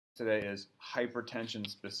today is hypertension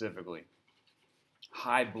specifically,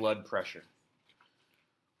 high blood pressure.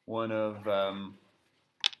 One of a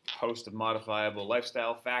host of modifiable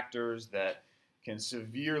lifestyle factors that can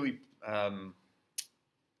severely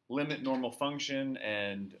limit normal function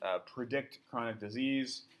and predict chronic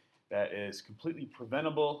disease that is completely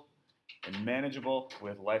preventable and manageable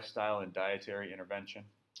with lifestyle and dietary intervention.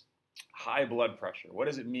 High blood pressure. What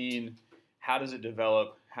does it mean? How does it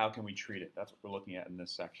develop? How can we treat it? That's what we're looking at in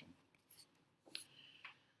this section.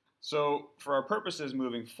 So for our purposes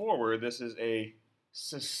moving forward, this is a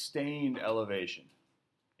sustained elevation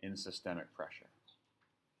in systemic pressure.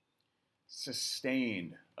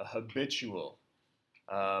 Sustained, a habitual,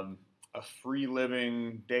 a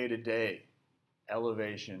free-living, day-to-day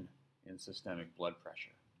elevation in systemic blood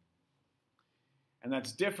pressure. And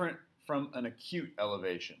that's different from an acute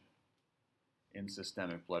elevation in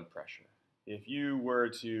systemic blood pressure. If you were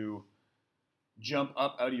to jump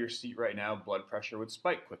up out of your seat right now, blood pressure would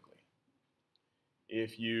spike quickly.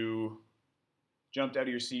 If you jumped out of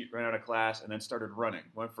your seat, ran out of class, and then started running,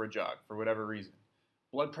 went for a jog for whatever reason,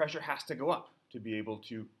 blood pressure has to go up to be able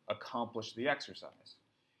to accomplish the exercise.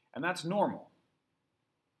 And that's normal.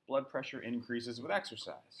 Blood pressure increases with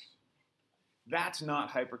exercise. That's not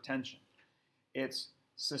hypertension. It's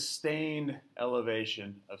sustained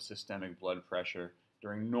elevation of systemic blood pressure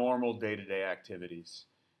during normal day-to-day activities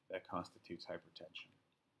that constitutes hypertension.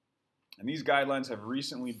 And these guidelines have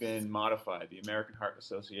recently been modified. The American Heart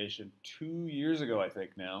Association, 2 years ago I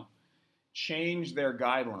think now, changed their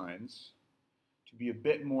guidelines to be a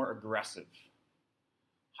bit more aggressive.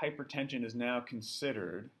 Hypertension is now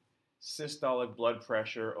considered systolic blood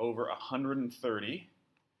pressure over 130.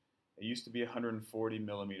 It used to be 140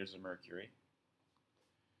 millimeters of mercury.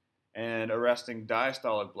 And arresting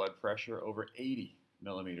diastolic blood pressure over 80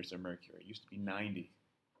 millimeters of mercury. It used to be 90.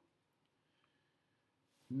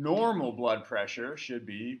 Normal blood pressure should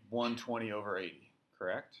be 120 over 80,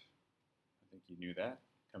 correct? I think you knew that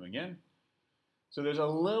coming in. So there's a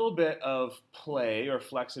little bit of play or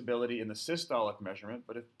flexibility in the systolic measurement,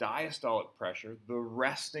 but if diastolic pressure, the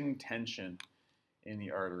resting tension in the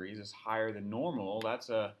arteries, is higher than normal, that's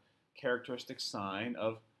a characteristic sign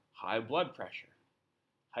of high blood pressure.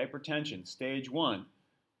 Hypertension, stage 1,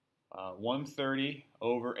 130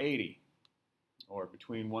 over 80, or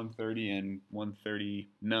between 130 and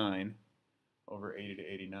 139 over 80 to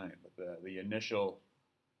 89. But the initial,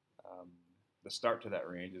 the start to that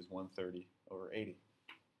range is 130 over 80.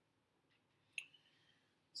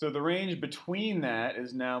 So the range between that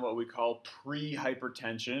is now what we call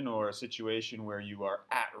pre-hypertension, or a situation where you are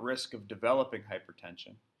at risk of developing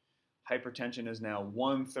hypertension. Hypertension is now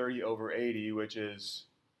 130 over 80, which is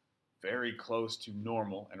very close to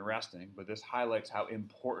normal and resting, but this highlights how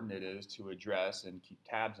important it is to address and keep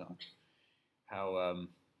tabs on, how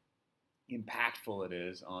impactful it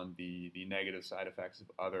is on the negative side effects of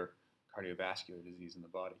other cardiovascular disease in the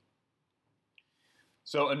body.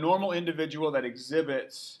 So a normal individual that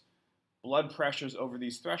exhibits blood pressures over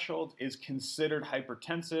these thresholds is considered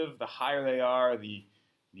hypertensive. The higher they are, the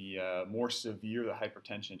more severe the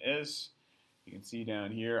hypertension is. You can see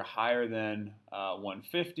down here, higher than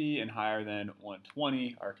 150 and higher than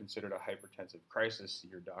 120 are considered a hypertensive crisis. See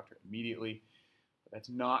your doctor immediately. But that's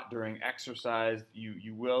not during exercise.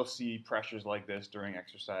 You will see pressures like this during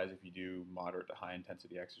exercise if you do moderate to high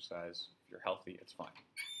intensity exercise. If you're healthy, it's fine.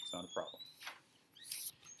 It's not a problem.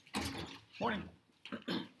 Morning.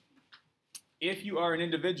 If you are an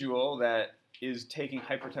individual that is taking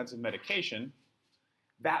hypertensive medication,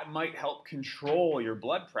 that might help control your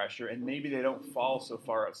blood pressure, and maybe they don't fall so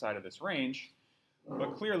far outside of this range,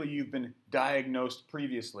 but clearly you've been diagnosed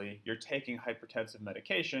previously, you're taking hypertensive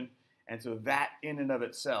medication, and so that in and of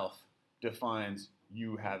itself defines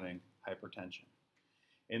you having hypertension.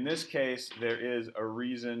 In this case, there is a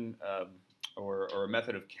reason or a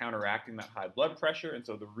method of counteracting that high blood pressure, and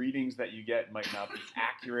so the readings that you get might not be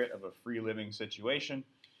accurate of a free-living situation.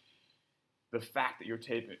 The fact that you're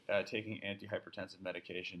taking antihypertensive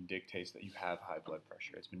medication dictates that you have high blood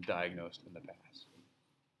pressure. It's been diagnosed in the past.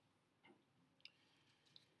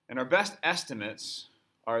 And our best estimates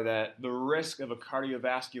are that the risk of a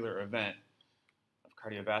cardiovascular event, of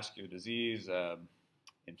cardiovascular disease,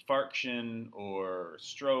 infarction or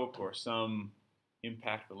stroke or some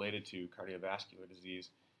impact related to cardiovascular disease,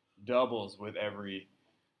 doubles with every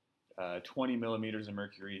 20 millimeters of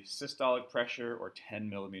mercury systolic pressure or 10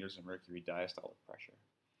 millimeters of mercury diastolic pressure.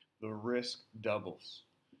 The risk doubles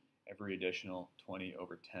every additional 20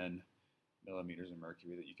 over 10 millimeters of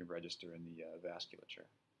mercury that you can register in the vasculature.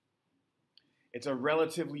 It's a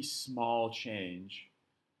relatively small change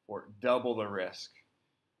for double the risk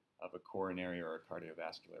of a coronary or a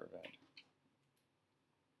cardiovascular event.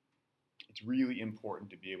 It's really important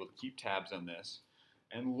to be able to keep tabs on this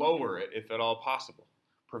and lower it if at all possible.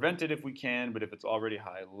 Prevent it if we can, but if it's already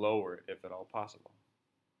high, lower it if at all possible.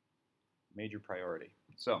 Major priority.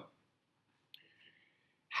 So,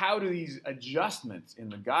 how do these adjustments in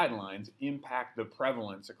the guidelines impact the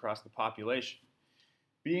prevalence across the population?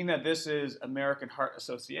 Being that this is American Heart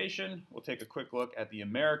Association, we'll take a quick look at the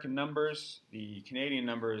American numbers. The Canadian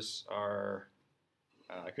numbers are,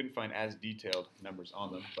 I couldn't find as detailed numbers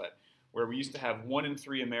on them, but where we used to have 1 in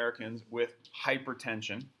 3 Americans with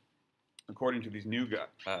hypertension, according to these new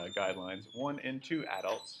guidelines, 1 in 2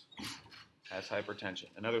 adults has hypertension.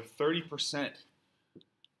 Another 30%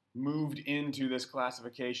 moved into this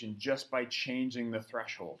classification just by changing the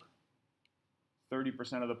threshold.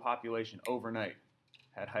 30% of the population overnight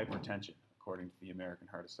had hypertension, according to the American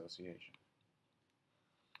Heart Association.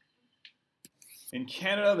 In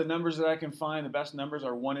Canada, the numbers that I can find, the best numbers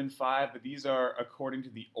are 1 in 5, but these are according to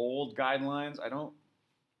the old guidelines. I don't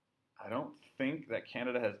think that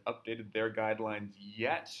Canada has updated their guidelines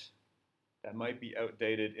yet. That might be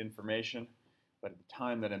outdated information, but at the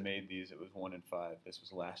time that I made these, it was 1 in 5. This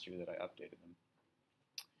was last year that I updated them.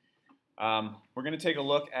 We're going to take a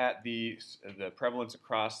look at the prevalence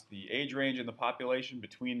across the age range in the population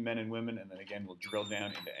between men and women, and then again we'll drill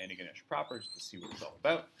down into antigonish proper just to see what it's all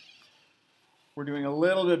about. We're doing a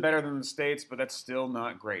little bit better than the States, but that's still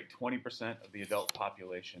not great. 20% of the adult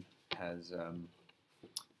population has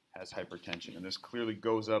hypertension, and this clearly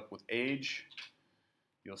goes up with age.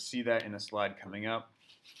 You'll see that in a slide coming up.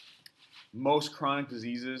 Most chronic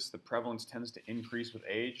diseases, the prevalence tends to increase with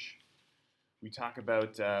age. We talk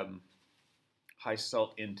about high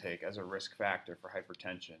salt intake as a risk factor for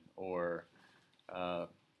hypertension, or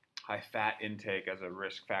high fat intake as a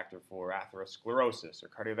risk factor for atherosclerosis or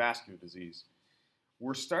cardiovascular disease.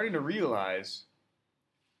 We're starting to realize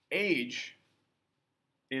age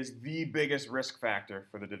is the biggest risk factor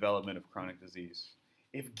for the development of chronic disease.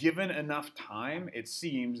 If given enough time, it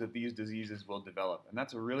seems that these diseases will develop. And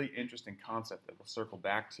that's a really interesting concept that we'll circle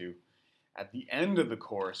back to at the end of the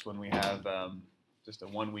course when we have just a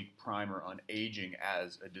 1-week primer on aging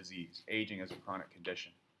as a disease, aging as a chronic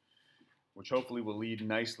condition, which hopefully will lead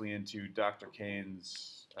nicely into Dr.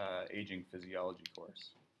 Kane's aging physiology course.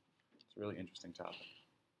 It's a really interesting topic.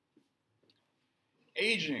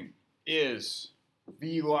 Aging is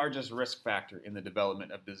the largest risk factor in the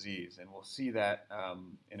development of disease, and we'll see that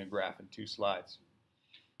in a graph in 2 slides.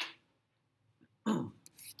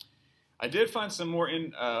 I did find some more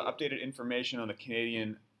updated information on the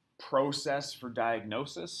Canadian process for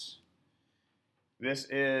diagnosis. This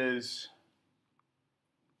is,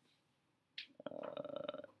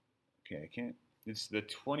 it's the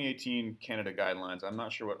 2018 Canada guidelines. I'm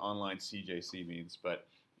not sure what online CJC means, but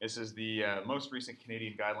this is the most recent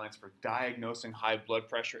Canadian guidelines for diagnosing high blood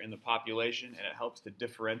pressure in the population, and it helps to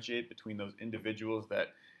differentiate between those individuals that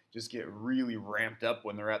just get really ramped up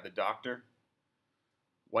when they're at the doctor.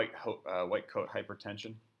 White coat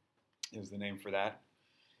hypertension is the name for that.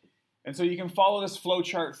 And so you can follow this flow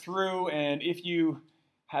chart through, and if you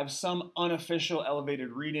have some unofficial elevated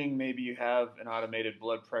reading, maybe you have an automated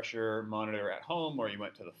blood pressure monitor at home, or you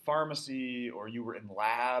went to the pharmacy, or you were in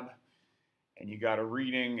lab, and you got a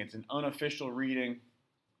reading, it's an unofficial reading,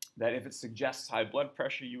 that if it suggests high blood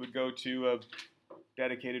pressure, you would go to a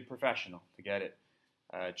dedicated professional to get it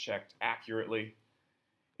checked accurately.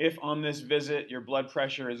 If on this visit your blood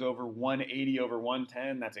pressure is over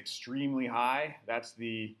 180/110, that's extremely high. That's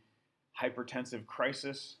the hypertensive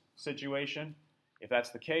crisis situation. If that's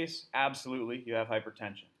the case, absolutely, you have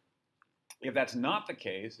hypertension. If that's not the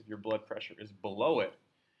case, if your blood pressure is below it,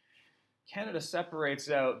 Canada separates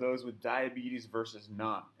out those with diabetes versus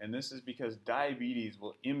not. And this is because diabetes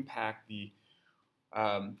will impact the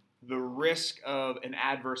risk of an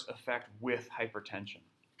adverse effect with hypertension.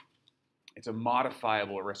 It's a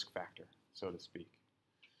modifiable risk factor, so to speak.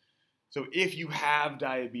 So if you have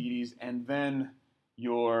diabetes and then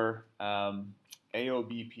your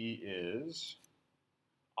AOBP is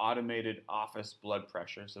automated office blood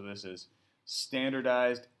pressure, so this is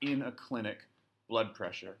standardized in a clinic blood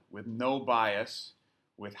pressure with no bias,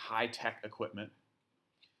 with high-tech equipment.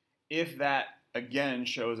 If that, again,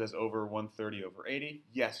 shows as over 130/80,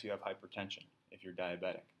 yes, you have hypertension if you're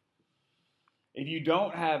diabetic. If you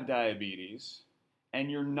don't have diabetes and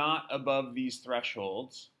you're not above these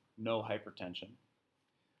thresholds, no hypertension.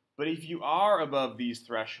 But if you are above these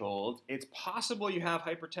thresholds, it's possible you have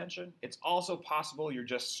hypertension. It's also possible you're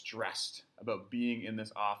just stressed about being in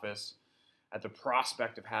this office at the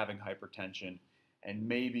prospect of having hypertension, and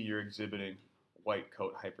maybe you're exhibiting white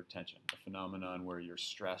coat hypertension, a phenomenon where you're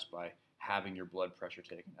stressed by having your blood pressure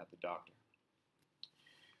taken at the doctor.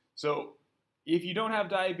 So if you don't have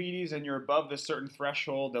diabetes and you're above this certain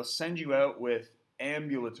threshold, they'll send you out with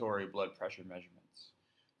ambulatory blood pressure measurements.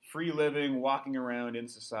 Free living, walking around in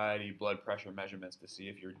society, blood pressure measurements to see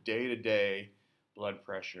if your day-to-day blood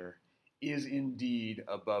pressure is indeed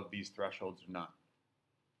above these thresholds or not.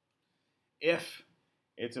 If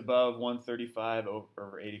it's above 135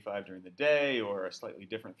 over 85 during the day, or a slightly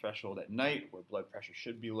different threshold at night where blood pressure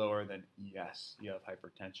should be lower, then yes, you have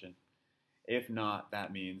hypertension. If not,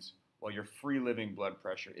 that means, well, your free living blood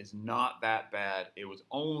pressure is not that bad. It was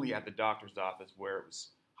only at the doctor's office where it was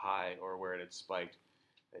high or where it had spiked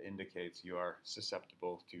that indicates you are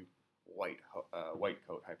susceptible to white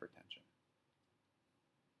coat hypertension.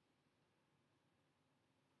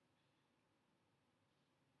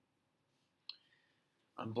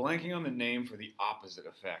 I'm blanking on the name for the opposite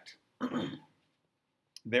effect.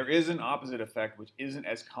 There is an opposite effect which isn't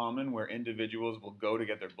as common, where individuals will go to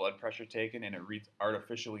get their blood pressure taken and it reads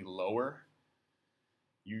artificially lower.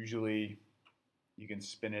 Usually you can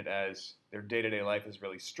spin it as their day-to-day life is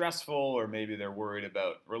really stressful, or maybe they're worried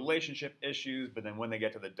about relationship issues, but then when they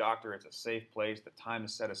get to the doctor, it's a safe place, the time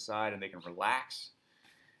is set aside and they can relax,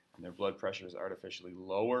 and their blood pressure is artificially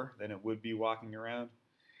lower than it would be walking around.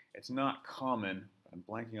 It's not common, but I'm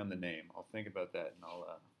blanking on the name. I'll think about that and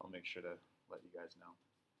I'll make sure to let you guys know.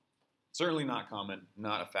 Certainly not common,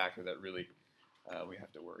 not a factor that really we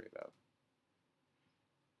have to worry about.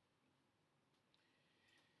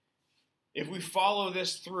 If we follow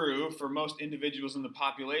this through for most individuals in the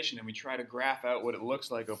population and we try to graph out what it looks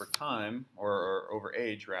like over time, or over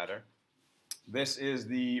age rather, this is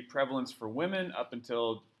the prevalence for women up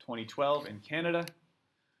until 2012 in Canada.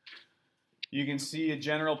 You can see a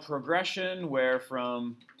general progression where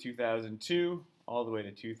from 2002 all the way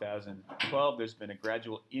to 2012, there's been a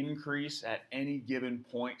gradual increase at any given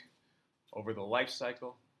point over the life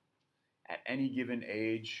cycle. At any given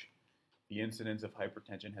age, the incidence of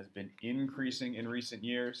hypertension has been increasing in recent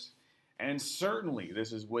years, and certainly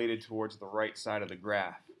this is weighted towards the right side of the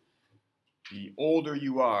graph. The older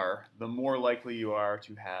you are, the more likely you are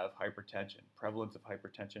to have hypertension. Prevalence of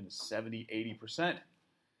hypertension is 70–80%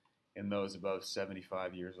 in those above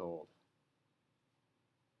 75 years old.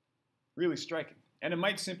 Really striking. And it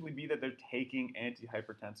might simply be that they're taking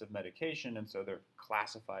antihypertensive medication, and so they're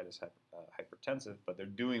classified as hypertensive, but they're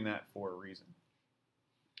doing that for a reason.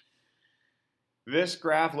 This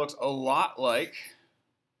graph looks a lot like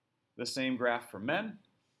the same graph for men.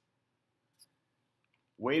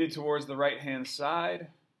 Weighted towards the right-hand side,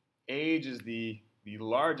 age is the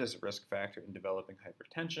largest risk factor in developing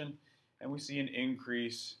hypertension, and we see an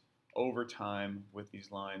increase over time with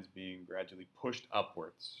these lines being gradually pushed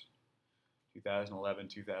upwards. 2011,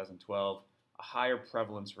 2012, a higher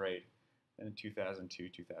prevalence rate than in 2002,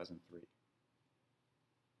 2003.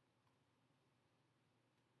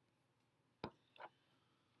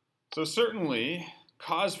 So certainly,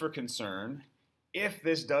 cause for concern, if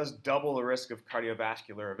this does double the risk of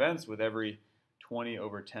cardiovascular events with every 20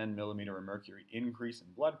 over 10 millimeter of mercury increase in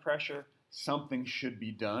blood pressure, something should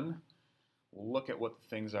be done. We'll look at what the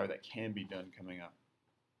things are that can be done coming up.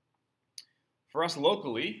 For us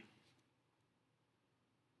locally,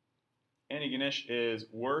 Antigonish is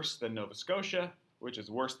worse than Nova Scotia, which is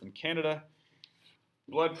worse than Canada.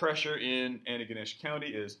 Blood pressure in Antigonish County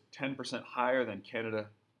is 10% higher than Canada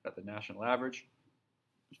at the national average,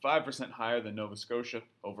 5% higher than Nova Scotia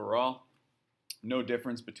overall. No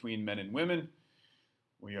difference between men and women.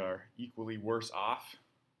 We are equally worse off,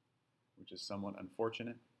 which is somewhat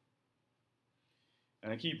unfortunate.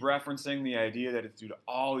 And I keep referencing the idea that it's due to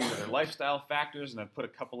all these other lifestyle factors, and I've put a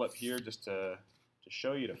couple up here just to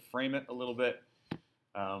show you, to frame it a little bit.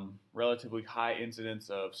 Relatively high incidence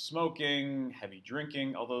of smoking, heavy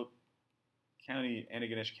drinking, although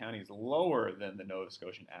Antigonish County is lower than the Nova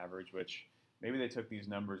Scotian average, which maybe they took these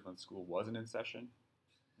numbers when school wasn't in session.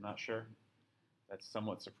 I'm not sure. That's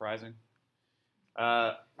somewhat surprising.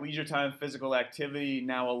 Leisure time physical activity,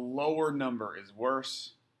 now a lower number is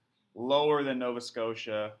worse, lower than Nova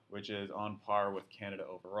Scotia, which is on par with Canada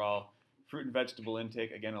overall. Fruit and vegetable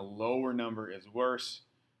intake, again, a lower number is worse.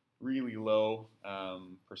 Really low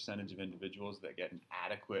percentage of individuals that get an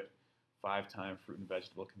adequate 5-time fruit and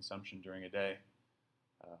vegetable consumption during a day.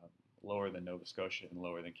 Lower than Nova Scotia and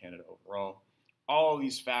lower than Canada overall. All of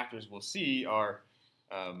these factors we'll see are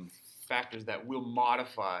factors that will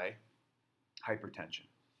modify hypertension.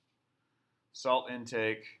 Salt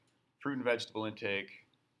intake, fruit and vegetable intake,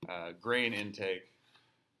 grain intake,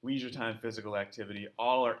 leisure time physical activity,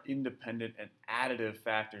 all are independent and additive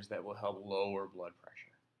factors that will help lower blood pressure.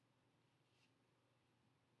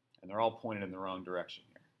 And they're all pointed in the wrong direction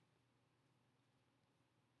here.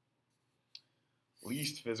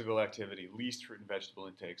 Least physical activity, least fruit and vegetable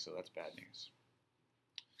intake, so that's bad news.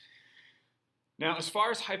 Now, as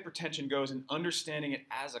far as hypertension goes and understanding it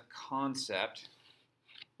as a concept,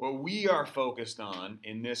 what we are focused on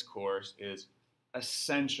in this course is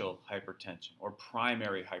essential hypertension or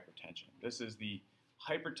primary hypertension. This is the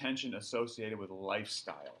hypertension associated with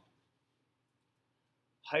lifestyle.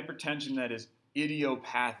 Hypertension that is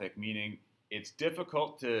idiopathic, meaning it's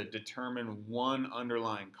difficult to determine one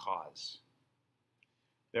underlying cause.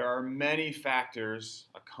 There are many factors,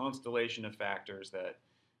 a constellation of factors that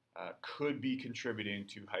could be contributing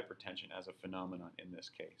to hypertension as a phenomenon in this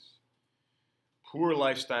case. Poor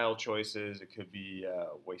lifestyle choices, it could be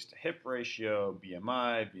waist to hip ratio,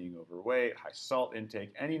 BMI, being overweight, high salt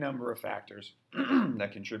intake, any number of factors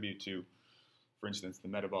that contribute to, for instance, the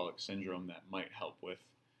metabolic syndrome that might help with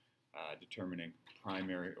determining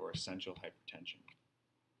primary or essential hypertension.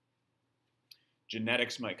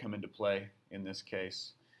 Genetics might come into play in this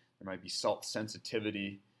case. There might be salt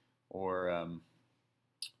sensitivity or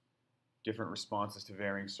different responses to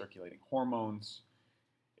varying circulating hormones.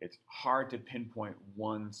 It's hard to pinpoint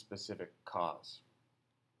one specific cause.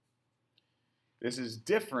 This is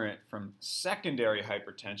different from secondary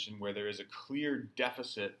hypertension where there is a clear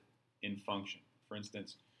deficit in function. For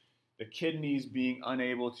instance, the kidneys being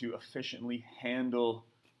unable to efficiently handle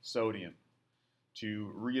sodium,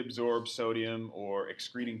 to reabsorb sodium or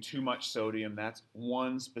excreting too much sodium. That's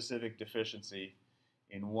one specific deficiency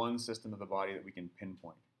in one system of the body that we can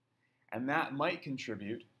pinpoint. And that might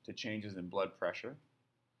contribute to changes in blood pressure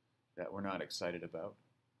that we're not excited about.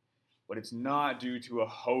 But it's not due to a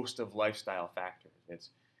host of lifestyle factors. It's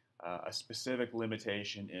a specific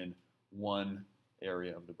limitation in one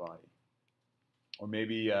area of the body. Or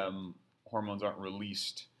maybe hormones aren't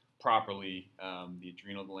released properly, the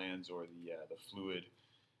adrenal glands or the fluid,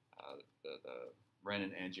 the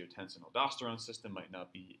renin-angiotensin-aldosterone system might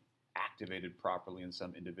not be activated properly in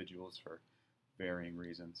some individuals for varying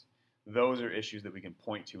reasons. Those are issues that we can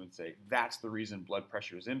point to and say, that's the reason blood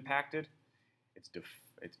pressure is impacted.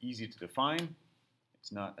 It's easy to define.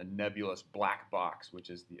 It's not a nebulous black box, which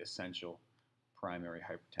is the essential primary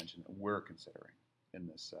hypertension that we're considering in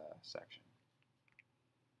this section.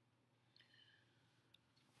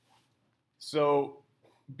 So,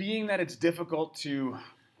 being that it's difficult to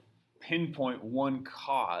pinpoint one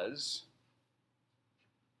cause,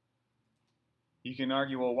 you can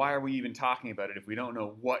argue, well, why are we even talking about it if we don't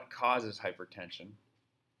know what causes hypertension?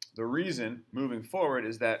 The reason, moving forward,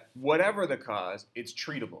 is that whatever the cause, it's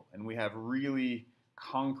treatable. And we have really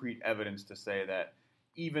concrete evidence to say that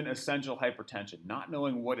even essential hypertension, not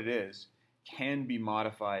knowing what it is, can be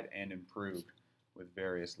modified and improved with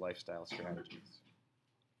various lifestyle strategies.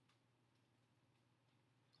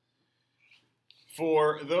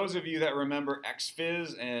 For those of you that remember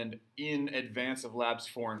XPhys and in advance of Labs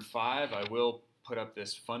 4 and 5, I will put up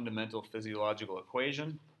this fundamental physiological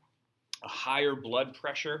equation. A higher blood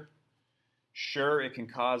pressure, sure, it can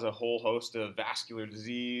cause a whole host of vascular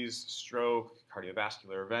disease, stroke,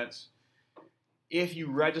 cardiovascular events. If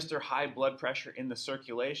you register high blood pressure in the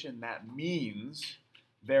circulation, that means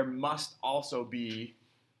there must also be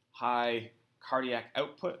high cardiac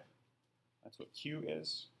output. That's what Q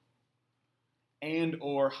is. And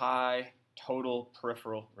or high total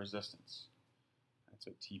peripheral resistance. That's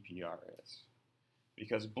what TPR is.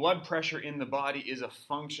 Because blood pressure in the body is a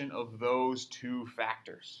function of those two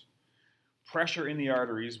factors. Pressure in the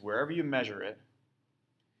arteries, wherever you measure it,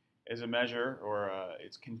 is a measure, or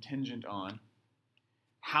it's contingent on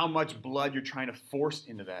how much blood you're trying to force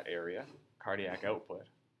into that area, cardiac output,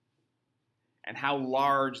 and how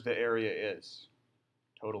large the area is,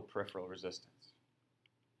 total peripheral resistance.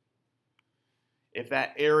 If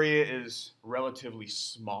that area is relatively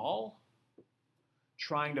small,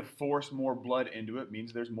 trying to force more blood into it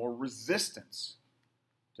means there's more resistance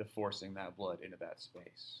to forcing that blood into that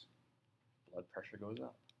space. Blood pressure goes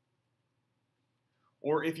up.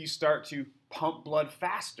 Or if you start to pump blood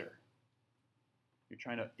faster, you're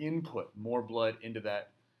trying to input more blood into that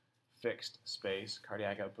fixed space,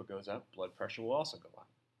 cardiac output goes up, blood pressure will also go up.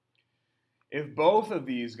 If both of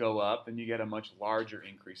these go up, then you get a much larger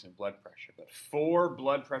increase in blood pressure. But for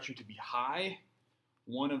blood pressure to be high,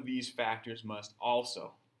 one of these factors must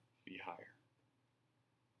also be higher.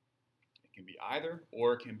 It can be either,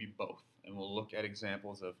 or it can be both. And we'll look at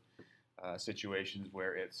examples of situations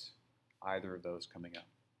where it's either of those coming up.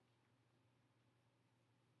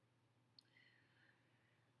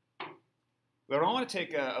 But I want to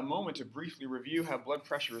take a moment to briefly review how blood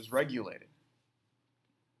pressure is regulated.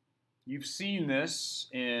 You've seen this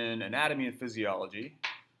in anatomy and physiology,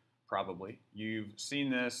 probably. You've seen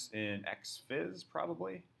this in X-Phys,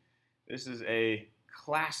 probably. This is a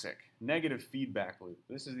classic negative feedback loop.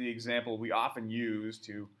 This is the example we often use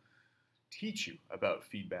to teach you about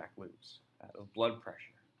feedback loops of blood pressure.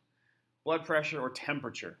 Blood pressure or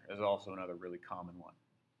temperature is also another really common one.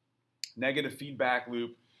 Negative feedback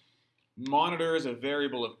loop monitors a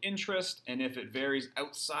variable of interest, and if it varies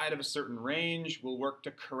outside of a certain range, we'll work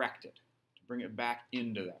to correct it, to bring it back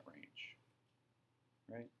into that range,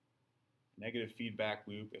 right? Negative feedback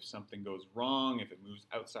loop, if something goes wrong, if it moves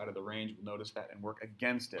outside of the range, we'll notice that and work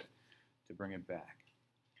against it to bring it back.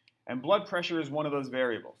 And blood pressure is one of those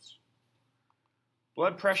variables.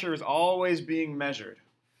 Blood pressure is always being measured.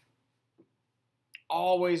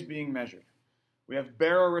 Always being measured. We have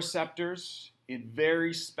baroreceptors in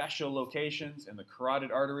very special locations in the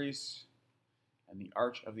carotid arteries and the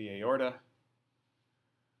arch of the aorta,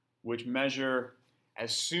 which measure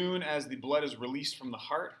as soon as the blood is released from the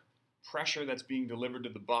heart, pressure that's being delivered to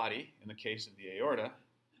the body, in the case of the aorta,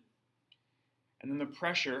 and then the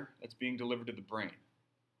pressure that's being delivered to the brain,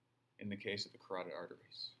 in the case of the carotid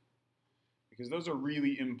arteries. Because those are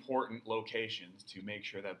really important locations to make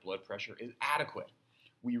sure that blood pressure is adequate.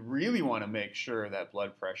 We really want to make sure that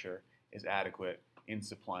blood pressure is adequate in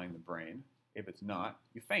supplying the brain. If it's not,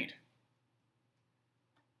 you faint.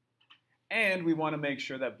 And we want to make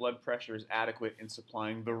sure that blood pressure is adequate in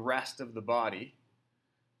supplying the rest of the body,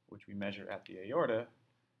 which we measure at the aorta.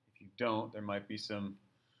 If you don't, there might be some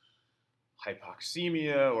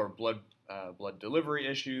hypoxemia or blood delivery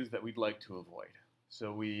issues that we'd like to avoid.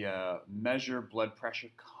 So we measure blood pressure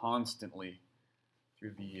constantly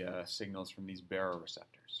through the signals from these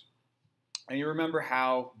baroreceptors. And you remember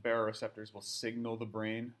how baroreceptors will signal the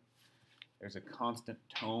brain? There's a constant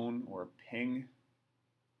tone or ping.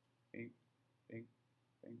 Ping, ping,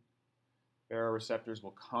 ping. Baroreceptors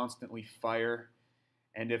will constantly fire.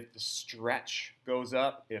 And if the stretch goes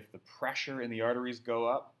up, if the pressure in the arteries go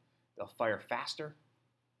up, they'll fire faster.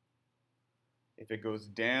 If it goes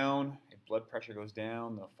down, if blood pressure goes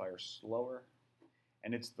down, they'll fire slower.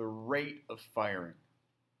 And it's the rate of firing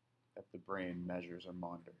that the brain measures or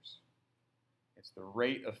monitors. It's the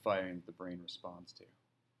rate of firing that the brain responds to.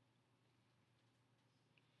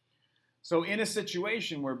 So in a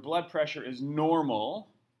situation where blood pressure is normal,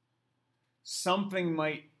 something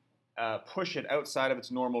might push it outside of its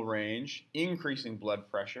normal range, increasing blood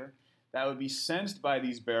pressure. That would be sensed by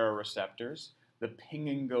these baroreceptors. The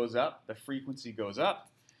pinging goes up, the frequency goes up.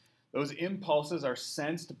 Those impulses are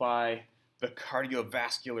sensed by the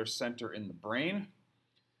cardiovascular center in the brain.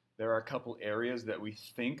 There are a couple areas that we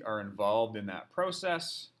think are involved in that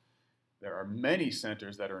process. There are many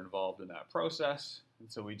centers that are involved in that process,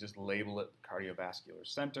 and so we just label it the cardiovascular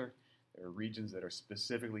center. There are regions that are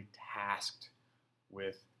specifically tasked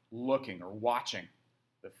with looking or watching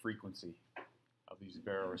the frequency of these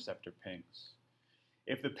baroreceptor pings.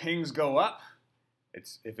 If the pings go up,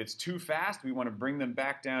 if it's too fast, we want to bring them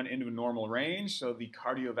back down into a normal range, so the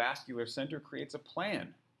cardiovascular center creates a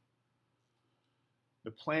plan.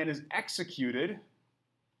 The plan is executed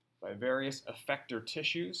by various effector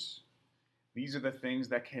tissues. These are the things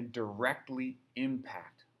that can directly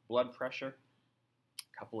impact blood pressure.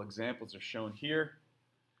 A couple examples are shown here.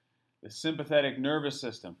 The sympathetic nervous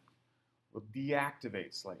system will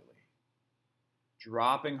deactivate slightly,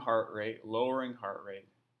 dropping heart rate, lowering heart rate.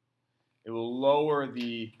 It will lower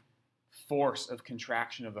the force of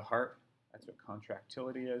contraction of the heart. That's what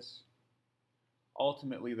contractility is.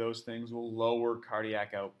 Ultimately, those things will lower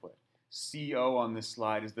cardiac output. CO on this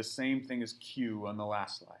slide is the same thing as Q on the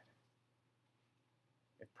last slide.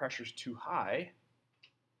 If pressure's too high,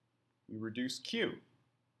 we reduce Q.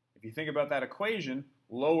 If you think about that equation,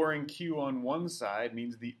 lowering Q on one side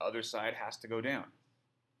means the other side has to go down.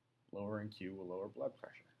 Lowering Q will lower blood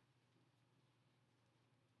pressure.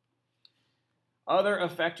 Other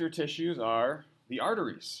effector tissues are the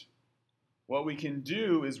arteries. What we can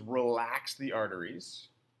do is relax the arteries,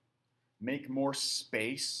 make more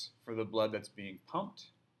space for the blood that's being pumped.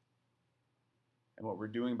 And what we're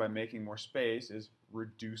doing by making more space is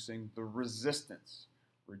reducing the resistance,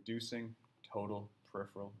 reducing total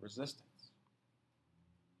peripheral resistance.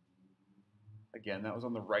 Again, that was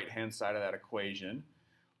on the right-hand side of that equation.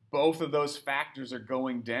 Both of those factors are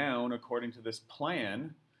going down according to this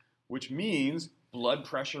plan, which means blood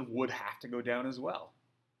pressure would have to go down as well.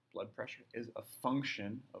 Blood pressure is a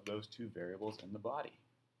function of those two variables in the body.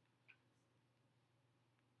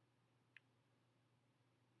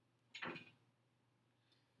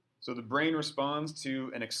 So the brain responds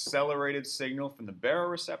to an accelerated signal from the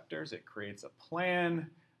baroreceptors. It creates a plan.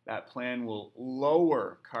 That plan will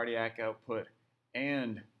lower cardiac output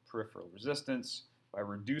and peripheral resistance, By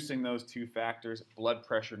reducing those two factors, blood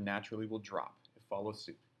pressure naturally will drop. It follows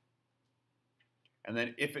suit. And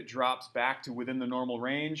then if it drops back to within the normal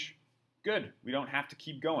range, good. We don't have to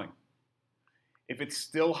keep going. If it's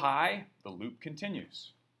still high, the loop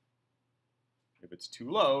continues. If it's too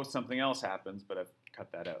low, something else happens, but I've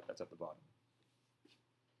cut that out. That's at the bottom.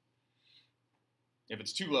 If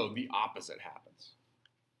it's too low, the opposite happens.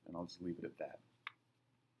 And I'll just leave it at that.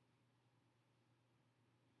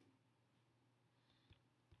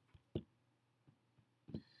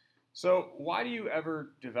 So why do you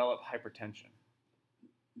ever develop hypertension?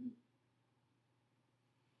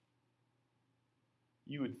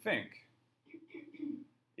 You would think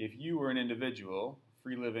if you were an individual,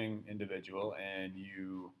 free-living individual, and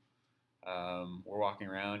you were walking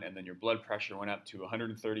around and then your blood pressure went up to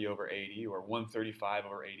 130 over 80 or 135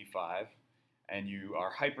 over 85, and you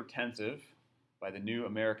are hypertensive by the new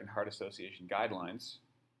American Heart Association guidelines,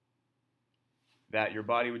 that your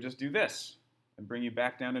body would just do this and bring you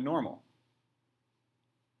back down to normal.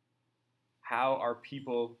 How are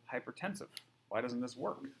people hypertensive? Why doesn't this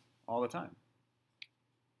work all the time?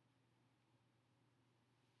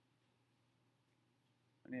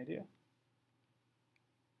 Any idea?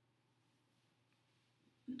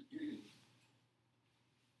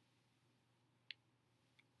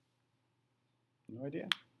 No idea.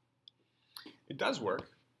 It does work.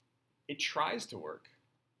 It tries to work.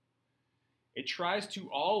 It tries to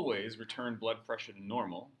always return blood pressure to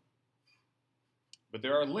normal, but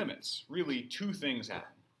there are limits. Really, two things happen.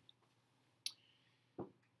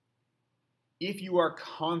 If you are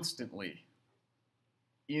constantly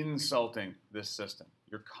insulting this system,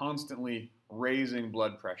 you're constantly raising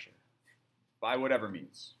blood pressure by whatever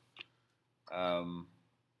means.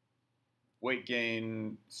 Weight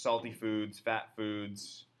gain, salty foods, fat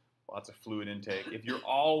foods, lots of fluid intake. If you're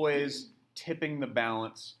always tipping the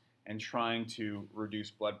balance and trying to reduce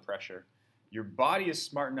blood pressure, your body is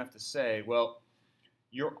smart enough to say, well,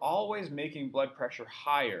 you're always making blood pressure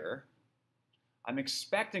higher. I'm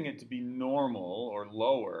expecting it to be normal or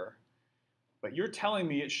lower, but you're telling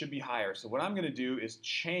me it should be higher. So what I'm going to do is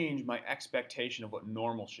change my expectation of what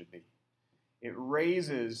normal should be. It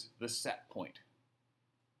raises the set point.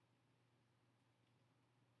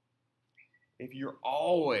 If you're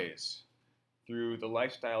always, through the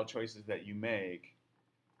lifestyle choices that you make,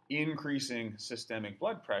 increasing systemic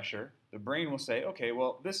blood pressure, the brain will say, okay,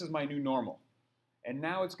 well, this is my new normal. And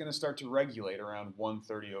now it's going to start to regulate around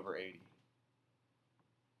 130 over 80,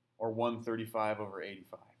 or 135 over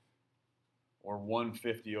 85, or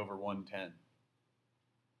 150 over 110.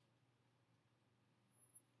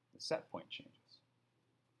 The set point changes.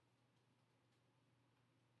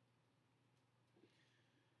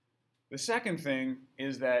 The second thing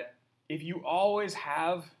is that if you always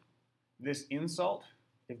have this insult,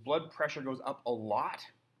 if blood pressure goes up a lot,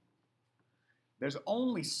 there's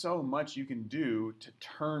only so much you can do to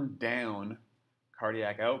turn down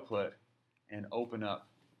cardiac output and open up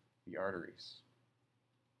the arteries.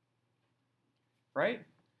 Right?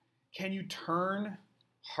 Can you turn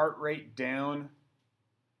heart rate down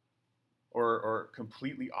or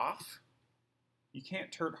completely off? You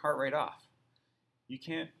can't turn heart rate off. You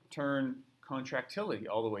can't turn contractility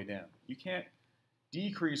all the way down. You can't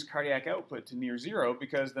decrease cardiac output to near zero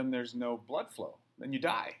because then there's no blood flow. Then you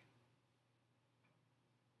die.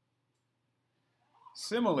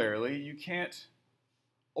 Similarly, you can't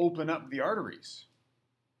open up the arteries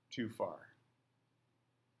too far.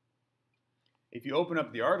 If you open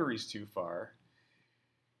up the arteries too far,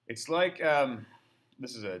 it's like,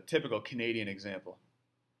 this is a typical Canadian example.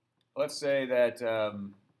 Let's say that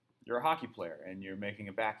you're a hockey player and you're making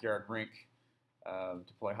a backyard rink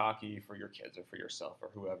to play hockey for your kids or for yourself or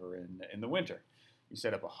whoever in the winter. You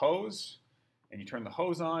set up a hose and you turn the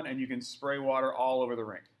hose on and you can spray water all over the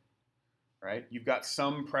rink. Right? You've got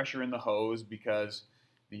some pressure in the hose because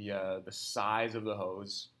the size of the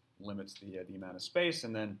hose limits the amount of space,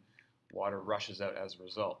 and then water rushes out as a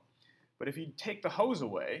result. But if you take the hose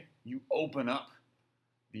away, you open up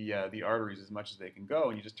the arteries as much as they can go,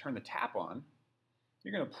 and you just turn the tap on,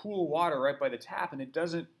 you're going to pool water right by the tap, and it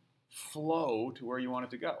doesn't flow to where you want it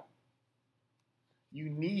to go. You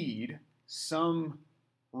need some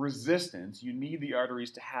resistance. You need the arteries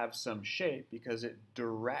to have some shape because it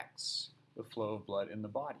directs the flow of blood in the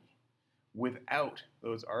body. Without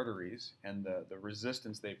those arteries and the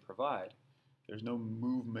resistance they provide, there's no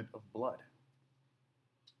movement of blood.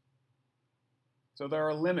 So there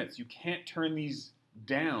are limits. You can't turn these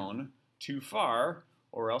down too far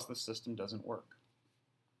or else the system doesn't work.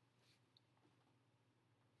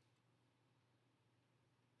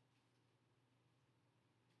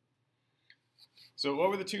 So what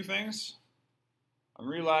were the two things? I'm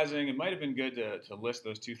realizing it might have been good to list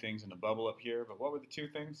those two things in a bubble up here, but what were the two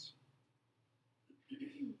things?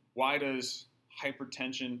 Why does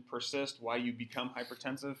hypertension persist? Why you become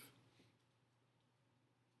hypertensive?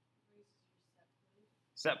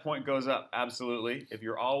 Set point goes up, absolutely. If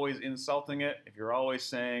you're always insulting it, if you're always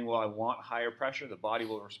saying, well, I want higher pressure, the body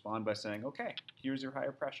will respond by saying, okay, here's your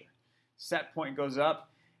higher pressure. Set point goes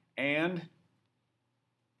up, and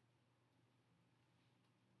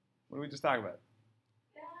what did we just talk about?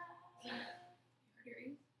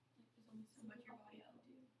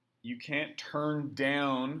 You can't turn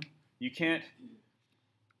down, you can't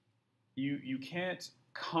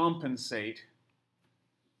compensate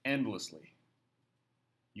endlessly.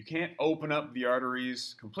 You can't open up the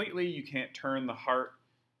arteries completely. You can't turn the heart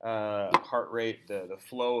rate, the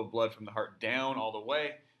flow of blood from the heart down all the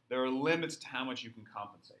way. There are limits to how much you can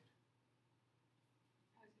compensate.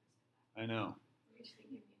 I know.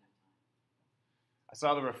 I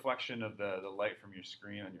saw the reflection of the light from your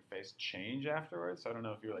screen on your face change afterwards. So I don't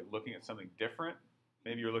know if you're like looking at something different.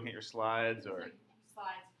 Maybe you're looking at your slides or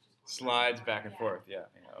slides back and forth. Yeah,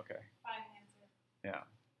 okay. Yeah.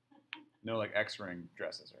 No like X-ring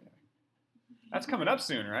dresses or anything. That's coming up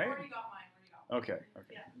soon, right? Already got mine. Okay.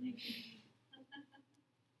 Yeah.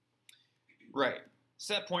 Right.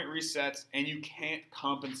 Set point resets, and you can't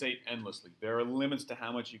compensate endlessly. There are limits to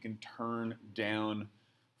how much you can turn down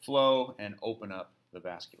flow and open up the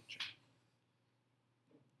vasculature.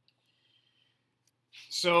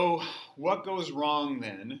 So what goes wrong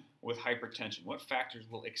then with hypertension? What factors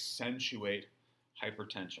will accentuate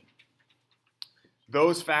hypertension?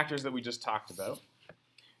 Those factors that we just talked about,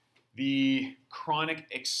 the chronic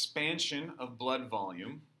expansion of blood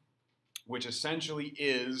volume, which essentially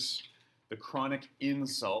is the chronic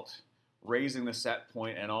insult, raising the set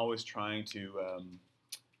point and always trying to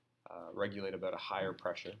regulate about a higher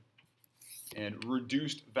pressure, and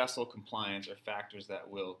reduced vessel compliance are factors that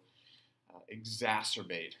will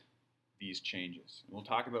exacerbate these changes. And we'll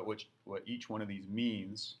talk about what each one of these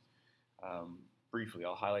means briefly.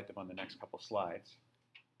 I'll highlight them on the next couple slides.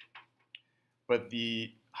 But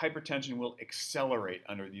the hypertension will accelerate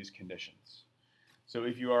under these conditions. So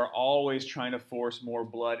if you are always trying to force more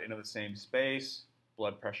blood into the same space,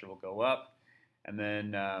 blood pressure will go up. And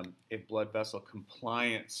then if blood vessel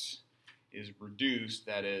compliance is reduced,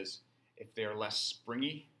 that is, if they're less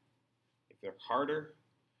springy, if they're harder,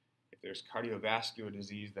 if there's cardiovascular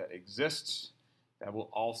disease that exists, that will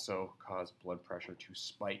also cause blood pressure to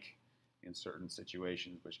spike in certain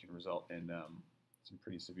situations, which can result in some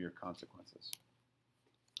pretty severe consequences.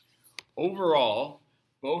 Overall,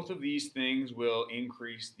 both of these things will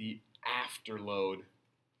increase the afterload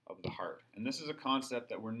of the heart. And this is a concept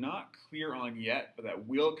that we're not clear on yet, but that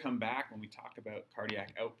will come back when we talk about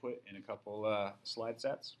cardiac output in a couple slide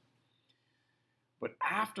sets. But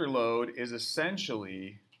afterload is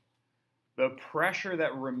essentially the pressure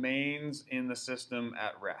that remains in the system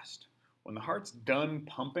at rest. When the heart's done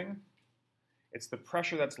pumping, it's the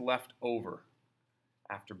pressure that's left over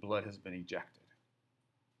after blood has been ejected.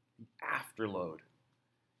 The afterload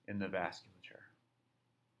in the vasculature.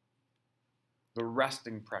 The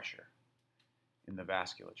resting pressure in the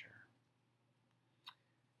vasculature.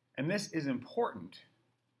 And this is important,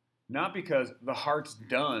 not because the heart's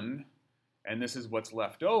done and this is what's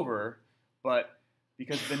left over, but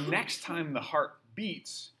because the next time the heart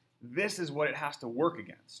beats, this is what it has to work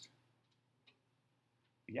against.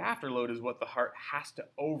 The afterload is what the heart has to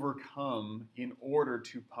overcome in order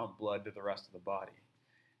to pump blood to the rest of the body.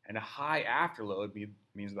 And a high afterload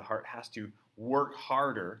means the heart has to work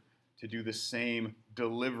harder to do the same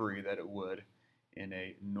delivery that it would in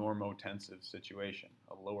a normotensive situation,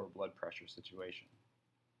 a lower blood pressure situation.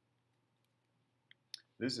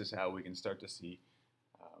 This is how we can start to see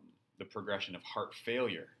the progression of heart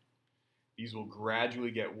failure. These will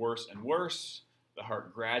gradually get worse and worse. The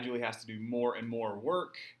heart gradually has to do more and more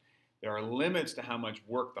work. There are limits to how much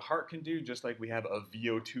work the heart can do, just like we have a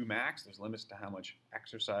VO2 max. There's limits to how much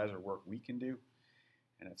exercise or work we can do.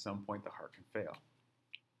 And at some point, the heart can fail.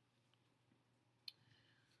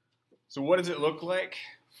 So what does it look like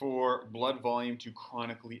for blood volume to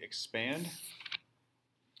chronically expand?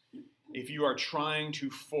 If you are trying to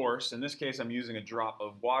force, in this case I'm using a drop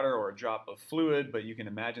of water or a drop of fluid, but you can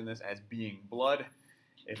imagine this as being blood.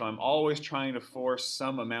 If I'm always trying to force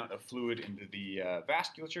some amount of fluid into the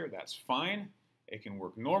vasculature, that's fine. It can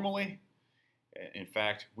work normally. In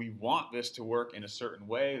fact, we want this to work in a certain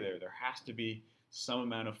way. There has to be some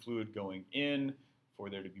amount of fluid going in for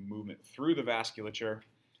there to be movement through the vasculature.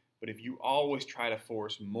 But if you always try to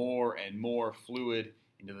force more and more fluid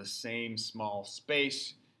into the same small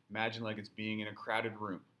space, imagine like it's being in a crowded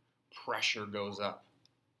room. Pressure goes up.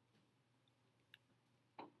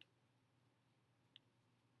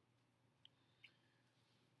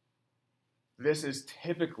 This is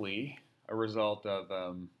typically a result of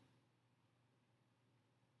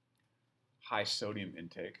high sodium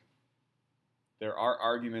intake. There are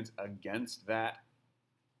arguments against that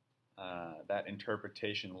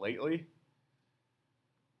interpretation lately,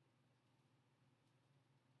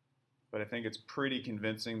 but I think it's pretty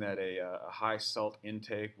convincing that a high salt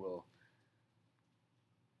intake will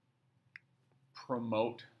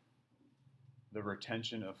promote the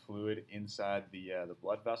retention of fluid inside the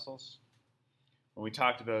blood vessels. When we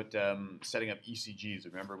talked about setting up ECGs,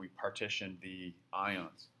 remember we partitioned the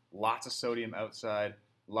ions. Lots of sodium outside,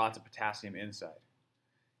 lots of potassium inside.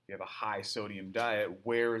 If you have a high sodium diet,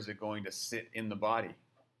 where is it going to sit in the body?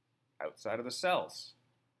 Outside of the cells.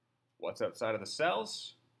 What's outside of the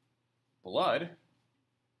cells? Blood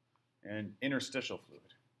and interstitial fluid.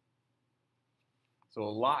 So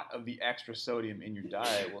a lot of the extra sodium in your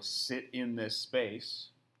diet will sit in this space,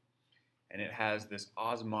 and it has this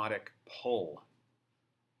osmotic pull.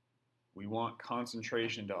 We want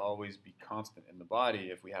concentration to always be constant in the body.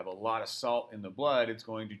 If we have a lot of salt in the blood, it's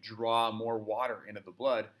going to draw more water into the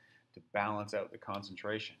blood to balance out the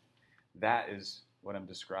concentration. That is what I'm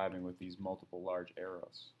describing with these multiple large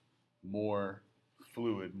arrows. More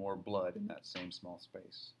fluid, more blood in that same small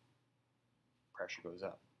space. Pressure goes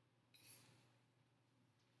up.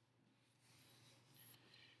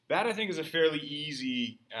 That, I think, is a fairly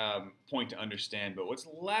easy point to understand, but what's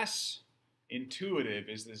less intuitive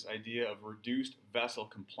is this idea of reduced vessel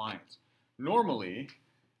compliance. Normally,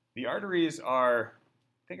 the arteries are,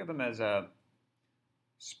 think of them as a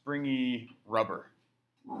springy rubber.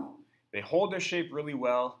 They hold their shape really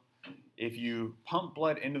well. If you pump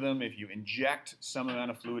blood into them, if you inject some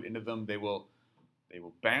amount of fluid into them, they will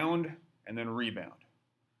bound and then rebound.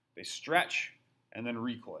 They stretch and then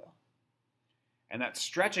recoil. And that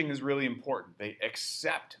stretching is really important. They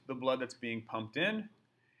accept the blood that's being pumped in,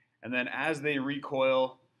 and then as they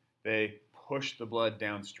recoil, they push the blood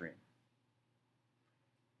downstream.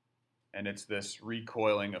 And it's this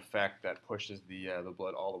recoiling effect that pushes the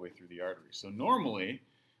blood all the way through the arteries. So normally,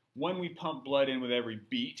 when we pump blood in with every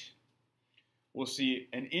beat, we'll see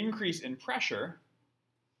an increase in pressure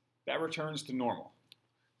that returns to normal.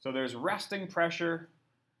 So there's resting pressure.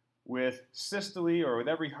 With systole, or with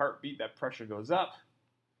every heartbeat, that pressure goes up,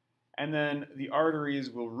 and then the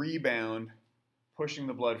arteries will rebound, pushing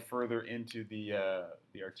the blood further into the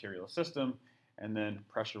arterial system, and then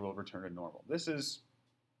pressure will return to normal. This is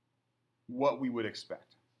what we would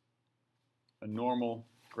expect. A normal,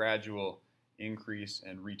 gradual increase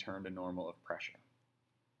and return to normal of pressure.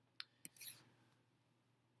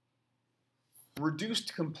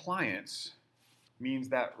 Reduced compliance means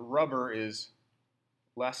that rubber is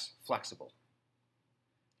less flexible.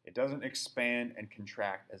 It doesn't expand and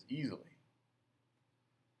contract as easily,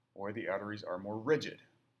 or the arteries are more rigid.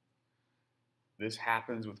 This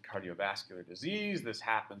happens with cardiovascular disease. This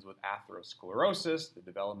happens with atherosclerosis, the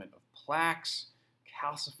development of plaques,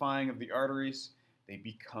 calcifying of the arteries. They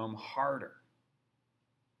become harder.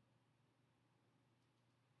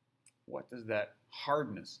 What does that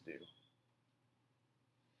hardness do?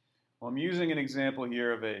 Well, I'm using an example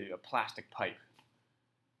here of a plastic pipe.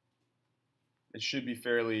 It should be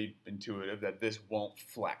fairly intuitive that this won't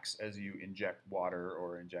flex as you inject water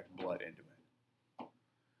or inject blood into it.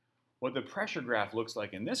 What the pressure graph looks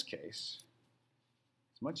like in this case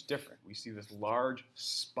is much different. We see this large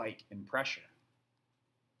spike in pressure.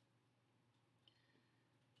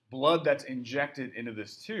 Blood that's injected into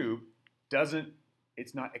this tube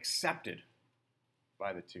it's not accepted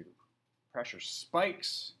by the tube. Pressure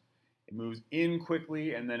spikes. It moves in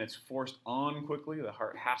quickly, and then it's forced on quickly. The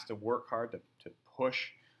heart has to work hard to push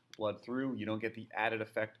blood through. You don't get the added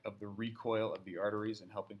effect of the recoil of the arteries in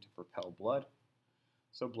helping to propel blood.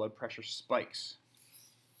 So blood pressure spikes.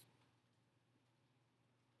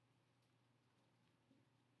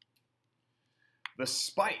 The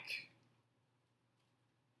spike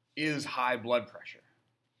is high blood pressure.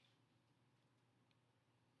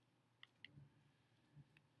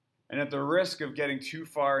 And at the risk of getting too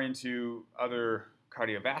far into other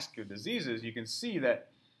cardiovascular diseases, you can see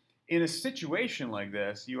that in a situation like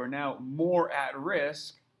this, you are now more at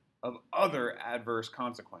risk of other adverse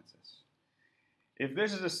consequences. If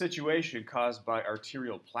this is a situation caused by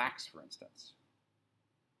arterial plaques, for instance,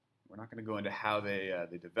 we're not going to go into how they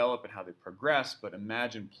develop and how they progress, but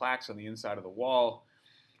imagine plaques on the inside of the wall.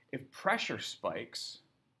 If pressure spikes,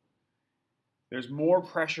 there's more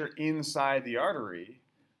pressure inside the artery.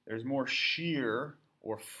 There's more shear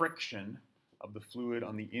or friction of the fluid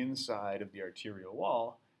on the inside of the arterial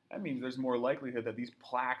wall. That means there's more likelihood that these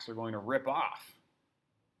plaques are going to rip off.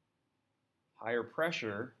 Higher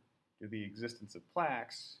pressure due to the existence of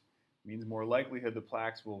plaques means more likelihood the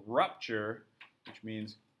plaques will rupture, which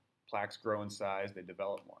means plaques grow in size, they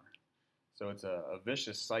develop more. So it's a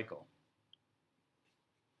vicious cycle.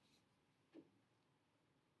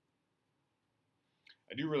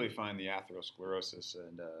 I do really find the atherosclerosis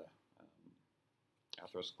and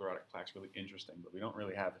atherosclerotic plaques really interesting, but we don't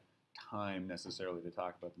really have time necessarily to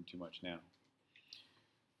talk about them too much now.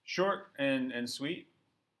 Short and sweet,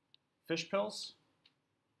 fish pills,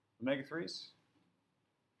 omega-3s,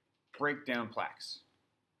 break down plaques.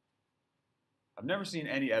 I've never seen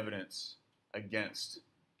any evidence against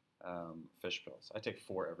fish pills. I take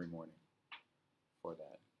 4 every morning for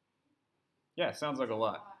that. Yeah, it sounds like a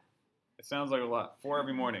lot. It sounds like a lot. 4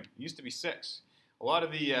 every morning. It used to be 6. A lot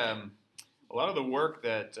of the work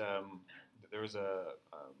that there was a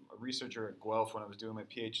researcher at Guelph when I was doing my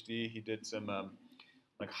PhD. He did some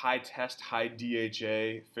like high test, high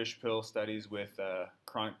DHA fish pill studies with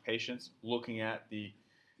chronic patients, looking at the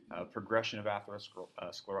progression of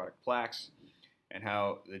atherosclerotic plaques and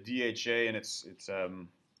how the DHA in its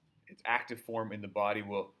active form in the body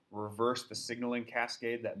will reverse the signaling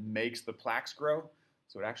cascade that makes the plaques grow.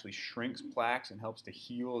 So it actually shrinks plaques and helps to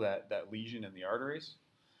heal that lesion in the arteries.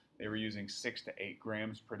 They were using 6 to 8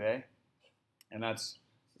 grams per day. And that's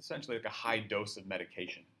essentially like a high dose of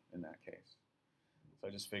medication in that case. So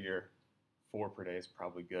I just figure 4 per day is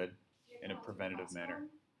probably good in a preventative manner.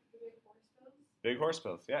 Big horse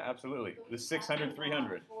pills, yeah, absolutely. The 600,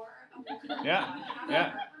 300.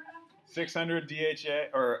 Yeah. 600 DHA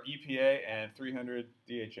or EPA and 300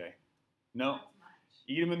 DHA. No.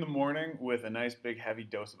 Eat them in the morning with a nice big heavy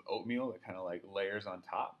dose of oatmeal that kind of like layers on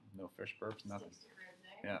top. No fish burps, nothing.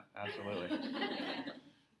 Yeah, absolutely.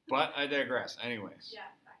 But I digress. Anyways. Yeah,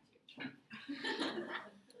 back to you.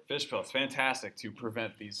 Fish pills, fantastic to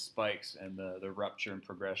prevent these spikes and the rupture and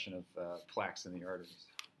progression of plaques in the arteries.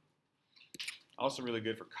 Also really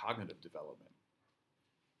good for cognitive development,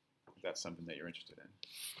 if that's something that you're interested in.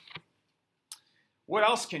 What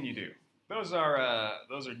else can you do? Those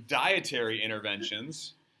are dietary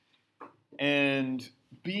interventions, and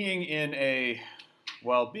being in a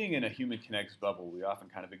human kinetics bubble, we often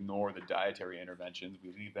kind of ignore the dietary interventions.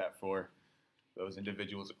 We leave that for those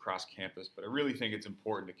individuals across campus, but I really think it's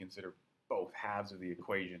important to consider both halves of the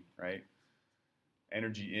equation, right?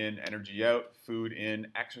 Energy in, energy out, food in,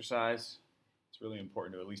 exercise. It's really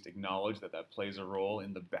important to at least acknowledge that plays a role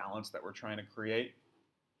in the balance that we're trying to create.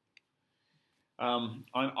 On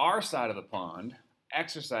our side of the pond,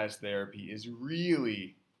 exercise therapy is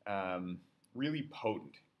really, really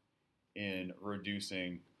potent in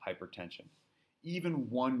reducing hypertension. Even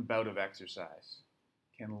one bout of exercise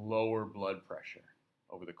can lower blood pressure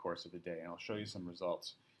over the course of the day, and I'll show you some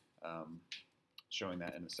results showing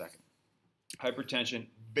that in a second. Hypertension,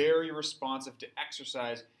 very responsive to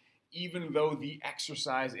exercise, even though the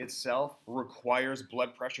exercise itself requires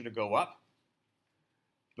blood pressure to go up.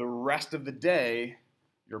 The rest of the day,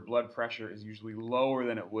 your blood pressure is usually lower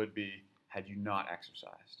than it would be had you not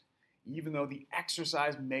exercised. Even though the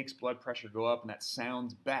exercise makes blood pressure go up, and that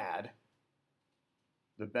sounds bad,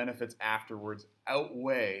 the benefits afterwards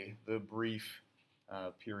outweigh the brief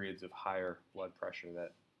periods of higher blood pressure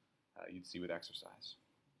that you'd see with exercise.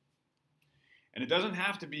 And it doesn't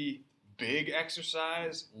have to be big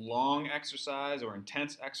exercise, long exercise, or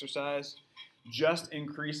intense exercise. Just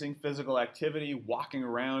increasing physical activity, walking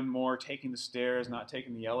around more, taking the stairs, not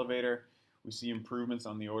taking the elevator. We see improvements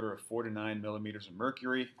on the order of 4 to 9 millimeters of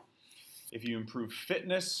mercury. If you improve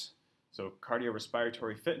fitness, so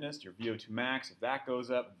cardiorespiratory fitness, your VO2 max, if that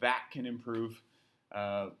goes up, that can improve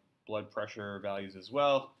blood pressure values as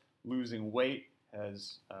well. Losing weight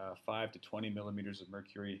has 5 to 20 millimeters of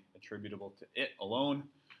mercury attributable to it alone.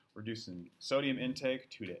 Reducing sodium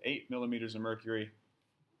intake, 2 to 8 millimeters of mercury.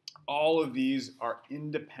 All of these are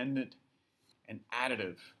independent and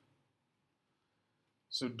additive.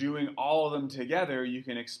 So doing all of them together, you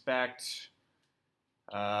can expect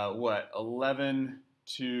 11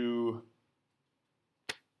 to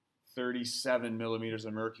 37 millimeters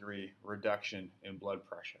of mercury reduction in blood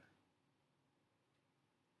pressure.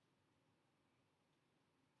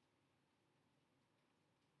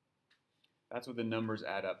 That's what the numbers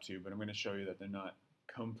add up to, but I'm going to show you that they're not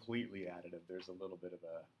completely additive. There's a little bit of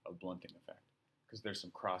a blunting effect because there's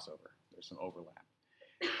some crossover, there's some overlap.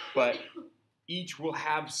 But each will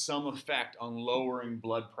have some effect on lowering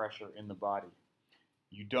blood pressure in the body.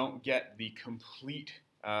 You don't get the complete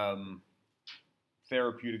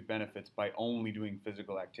therapeutic benefits by only doing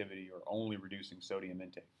physical activity or only reducing sodium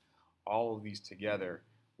intake. All of these together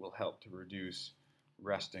will help to reduce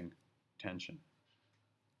resting tension.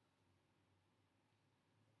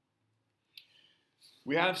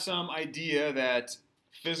 We have some idea that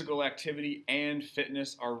physical activity and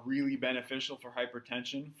fitness are really beneficial for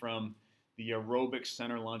hypertension from the aerobic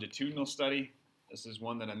center longitudinal study. This is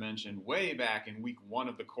one that I mentioned way back in week 1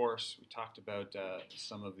 of the course. We talked about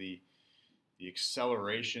some of the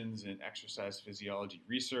accelerations in exercise physiology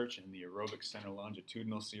research, and the aerobic center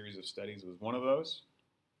longitudinal series of studies was one of those.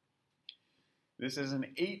 This is an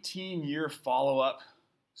 18-year follow-up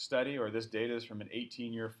study, or this data is from an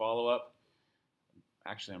 18-year follow-up.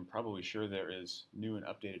 Actually, I'm probably sure there is new and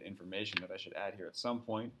updated information that I should add here at some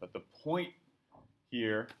point, but the point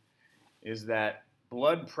here is that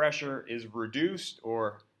blood pressure is reduced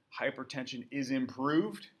or hypertension is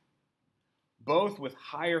improved, both with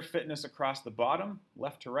higher fitness across the bottom,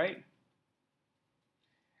 left to right,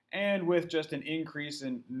 and with just an increase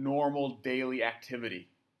in normal daily activity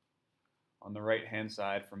on the right-hand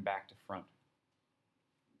side from back to front.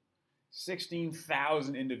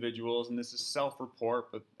 16,000 individuals, and this is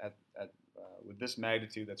self-report, but with this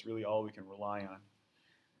magnitude, that's really all we can rely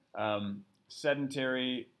on.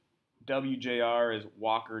 Sedentary WJR is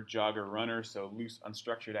walker, jogger, runner, so loose,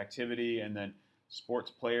 unstructured activity, and then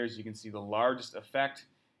sports players, you can see the largest effect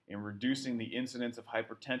in reducing the incidence of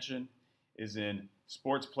hypertension is in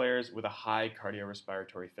sports players with a high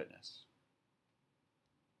cardiorespiratory fitness.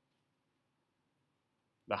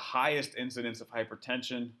 The highest incidence of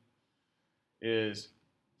hypertension is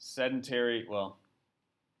sedentary, well,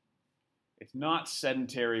 it's not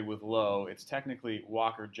sedentary with low, it's technically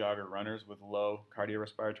walker, jogger, runners with low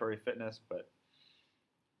cardiorespiratory fitness, but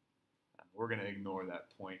we're going to ignore that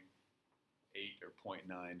 0.8 or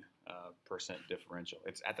 0.9% differential.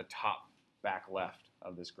 It's at the top back left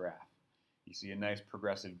of this graph. You see a nice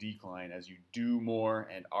progressive decline as you do more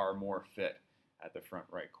and are more fit at the front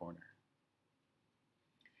right corner.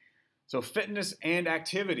 So fitness and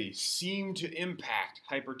activity seem to impact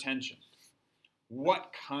hypertension.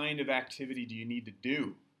 What kind of activity do you need to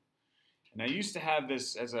do? And I used to have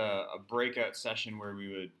this as a breakout session where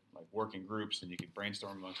we would work in groups and you could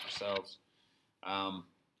brainstorm amongst yourselves.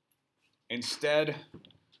 Instead,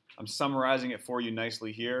 I'm summarizing it for you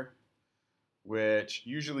nicely here, which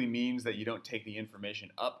usually means that you don't take the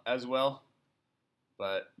information up as well,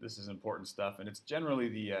 but this is important stuff, and it's generally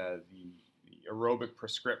the aerobic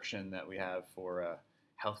prescription that we have for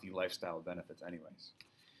healthy lifestyle benefits anyways.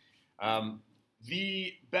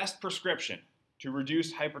 The best prescription to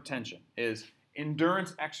reduce hypertension is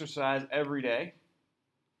endurance exercise every day,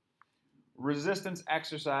 resistance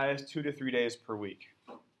exercise 2 to 3 days per week.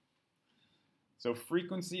 So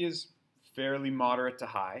frequency is fairly moderate to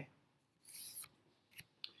high.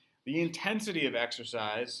 The intensity of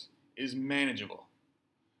exercise is manageable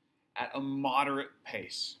at a moderate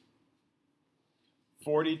pace.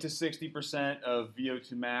 40 to 60% of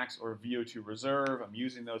VO2 max or VO2 reserve. I'm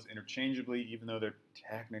using those interchangeably, even though they're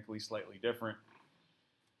technically slightly different.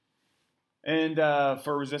 And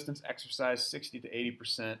for resistance exercise, 60 to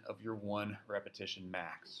 80% of your 1 repetition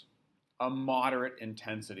max. A moderate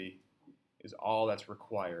intensity is all that's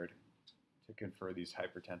required to confer these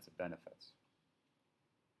hypertensive benefits.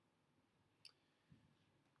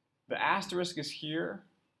 The asterisk is here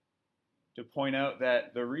to point out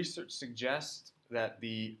that the research suggests that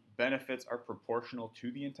the benefits are proportional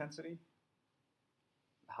to the intensity.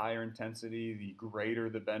 The higher intensity, the greater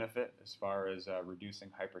the benefit as far as reducing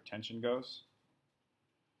hypertension goes.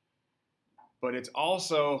 But it's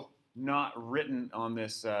also not written on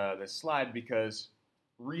this slide because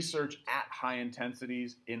research at high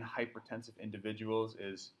intensities in hypertensive individuals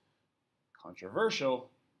is controversial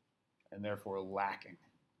and therefore lacking.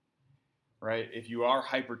 Right? If you are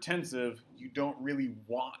hypertensive, you don't really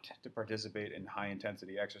want to participate in high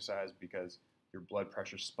intensity exercise because your blood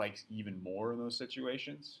pressure spikes even more in those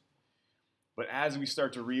situations. But as we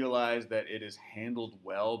start to realize that it is handled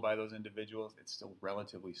well by those individuals, it's still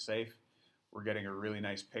relatively safe. We're getting a really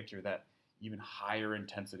nice picture that even higher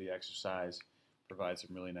intensity exercise provides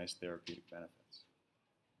some really nice therapeutic benefits.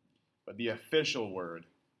 But the official word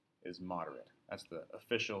is moderate. That's the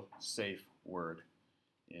official safe word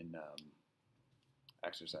in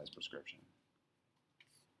exercise prescription.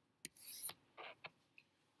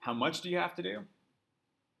 How much do you have to do?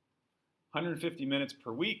 150 minutes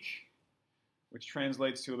per week, which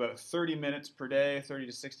translates to about 30 minutes per day, 30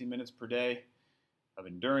 to 60 minutes per day of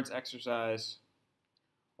endurance exercise,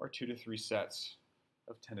 or 2 to 3 sets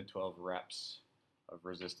of 10 to 12 reps of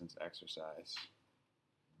resistance exercise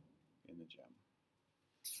in the gym.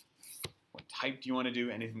 What type do you want to do?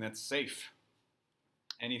 Anything that's safe.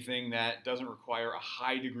 Anything that doesn't require a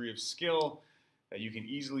high degree of skill that you can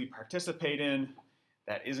easily participate in,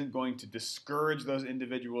 that isn't going to discourage those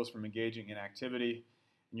individuals from engaging in activity.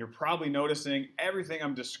 And you're probably noticing everything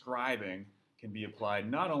I'm describing can be applied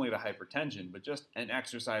not only to hypertension, but just an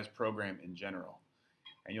exercise program in general.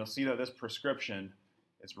 And you'll see that this prescription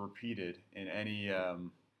is repeated in any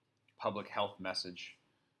public health message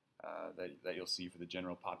that you'll see for the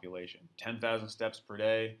general population. 10,000 steps per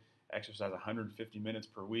day, exercise 150 minutes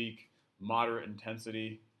per week, moderate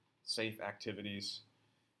intensity, safe activities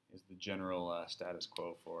is the general status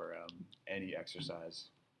quo for any exercise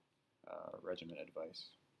regimen advice.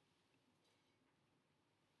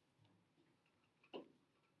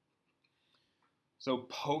 So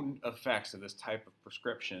potent effects of this type of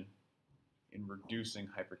prescription in reducing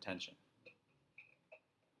hypertension.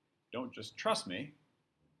 Don't just trust me.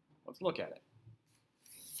 Let's look at it.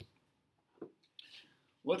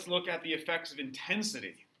 Let's look at the effects of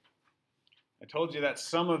intensity. I told you that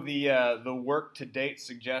some of the work to date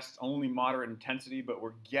suggests only moderate intensity, but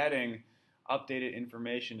we're getting updated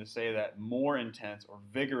information to say that more intense or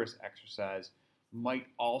vigorous exercise might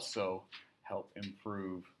also help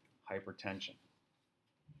improve hypertension.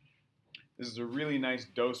 This is a really nice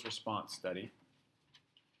dose-response study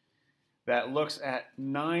that looks at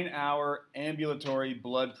 9-hour ambulatory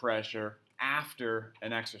blood pressure after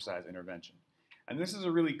an exercise intervention. And this is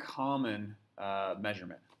a really common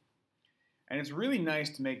measurement. And it's really nice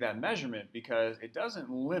to make that measurement because it doesn't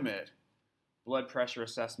limit blood pressure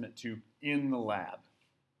assessment to in the lab,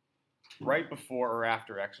 right before or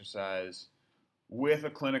after exercise, with a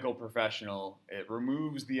clinical professional. It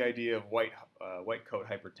removes the idea of white coat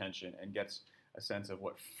hypertension and gets a sense of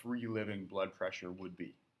what free living blood pressure would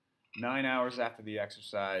be. 9 hours after the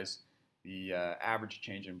exercise, the average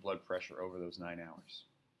change in blood pressure over those 9 hours.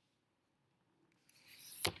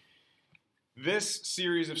 This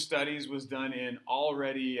series of studies was done in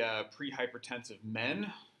already pre-hypertensive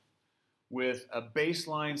men with a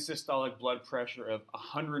baseline systolic blood pressure of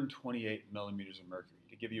 128 millimeters of mercury,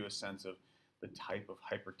 to give you a sense of the type of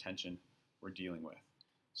hypertension we're dealing with.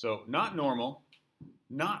 So not normal,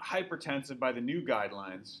 not hypertensive by the new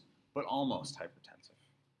guidelines, but almost hypertensive.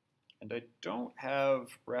 And I don't have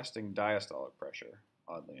resting diastolic pressure,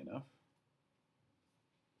 oddly enough.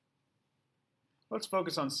 Let's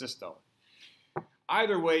focus on systolic.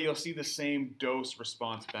 Either way, you'll see the same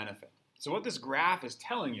dose-response benefit. So what this graph is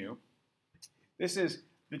telling you, this is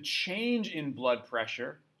the change in blood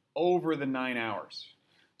pressure over the 9 hours.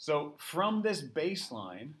 So from this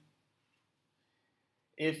baseline,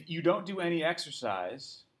 if you don't do any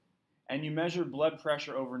exercise and you measure blood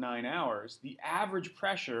pressure over 9 hours, the average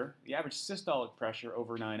pressure, the average systolic pressure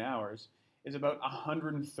over 9 hours is about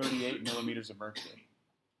 138 millimeters of mercury.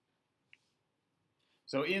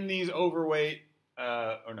 So in these overweight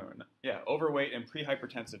and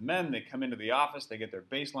pre-hypertensive men, they come into the office, they get their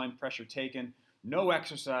baseline pressure taken, no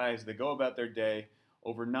exercise, they go about their day.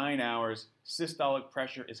 Over 9 hours, systolic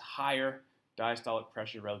pressure is higher, diastolic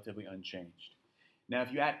pressure relatively unchanged. Now,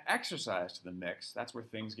 if you add exercise to the mix, that's where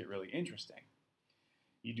things get really interesting.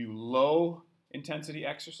 You do low intensity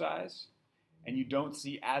exercise, and you don't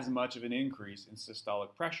see as much of an increase in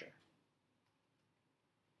systolic pressure.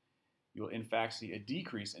 You'll in fact see a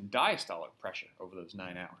decrease in diastolic pressure over those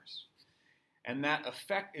 9 hours. And that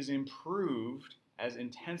effect is improved as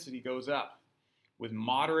intensity goes up. With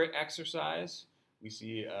moderate exercise, we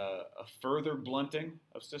see a further blunting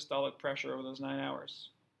of systolic pressure over those 9 hours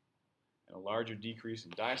and a larger decrease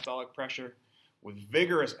in diastolic pressure. With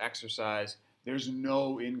vigorous exercise, there's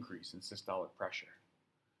no increase in systolic pressure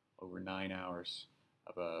over 9 hours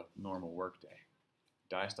of a normal workday.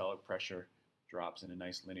 Diastolic pressure drops in a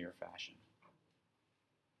nice linear fashion.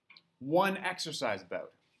 One exercise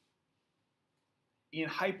bout in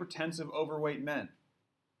hypertensive overweight men.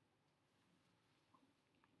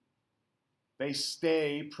 They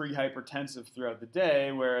stay pre-hypertensive throughout the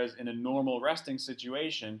day, whereas in a normal resting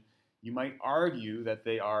situation, you might argue that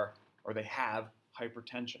they are or they have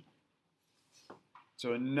hypertension.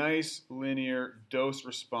 So a nice linear dose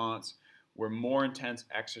response where more intense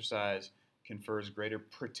exercise confers greater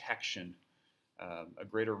protection, a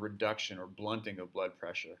greater reduction or blunting of blood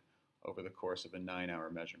pressure over the course of a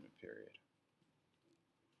 9-hour measurement period.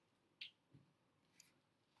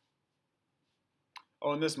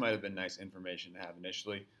 Oh, and this might have been nice information to have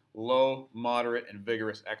initially. Low, moderate, and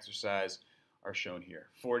vigorous exercise are shown here.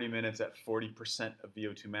 40 minutes at 40% of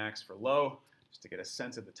VO2 max for low, just to get a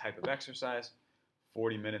sense of the type of exercise.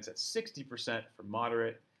 40 minutes at 60% for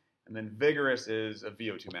moderate, and then vigorous is a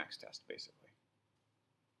VO2 max test, basically.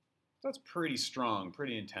 So that's pretty strong,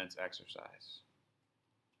 pretty intense exercise.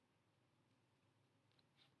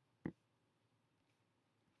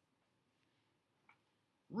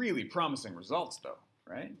 Really promising results, though,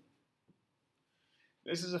 right?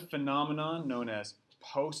 This is a phenomenon known as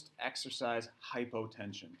post-exercise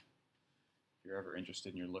hypotension. if you're ever interested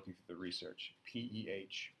and you're looking through the research.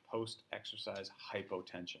 PEH, post-exercise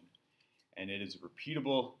hypotension. And it is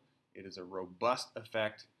repeatable, it is a robust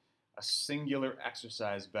effect. A singular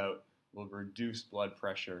exercise bout will reduce blood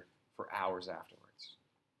pressure for hours afterwards.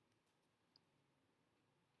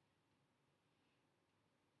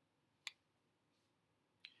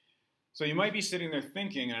 So you might be sitting there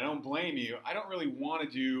thinking, and I don't blame you, I don't really want to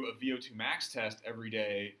do a VO2 max test every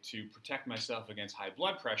day to protect myself against high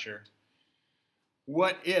blood pressure.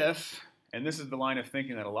 What if, and this is the line of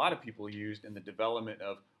thinking that a lot of people used in the development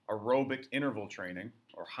of aerobic interval training,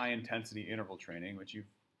 or high-intensity interval training, which you've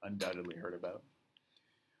undoubtedly heard about.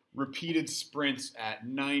 Repeated sprints at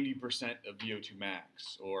 90% of VO2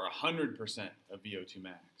 max, or 100% of VO2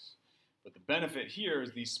 max. But the benefit here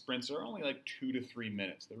is these sprints are only like 2 to 3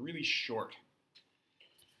 minutes. They're really short.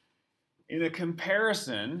 In a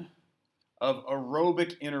comparison of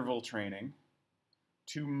aerobic interval training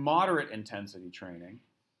to moderate intensity training,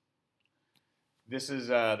 this is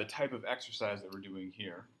the type of exercise that we're doing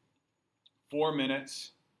here. 4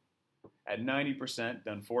 minutes at 90%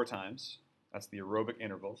 done 4 times. That's the aerobic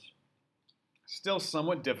intervals. Still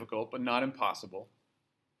somewhat difficult, but not impossible.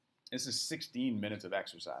 This is 16 minutes of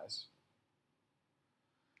exercise.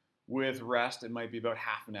 With rest, it might be about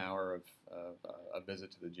half an hour of a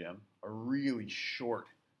visit to the gym. A really short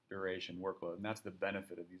duration workload, and that's the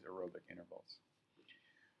benefit of these aerobic intervals.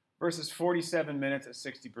 Versus 47 minutes at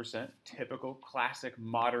 60%, typical, classic,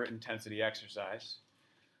 moderate intensity exercise.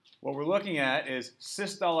 What we're looking at is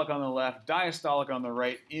systolic on the left, diastolic on the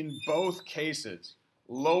right. In both cases,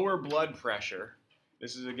 lower blood pressure.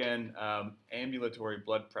 This is, again, ambulatory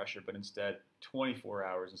blood pressure, but instead 24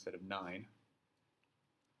 hours instead of 9.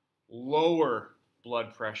 Lower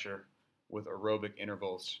blood pressure with aerobic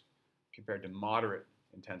intervals compared to moderate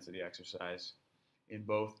intensity exercise in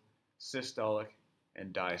both systolic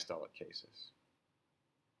and diastolic cases.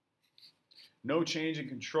 No change in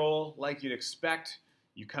control like you'd expect.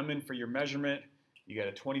 You come in for your measurement, you get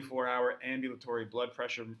a 24-hour ambulatory blood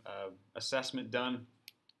pressure assessment done.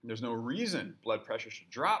 There's no reason blood pressure should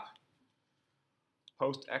drop.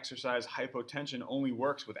 Post-exercise hypotension only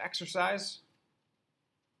works with exercise.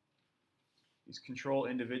 These control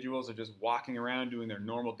individuals are just walking around doing their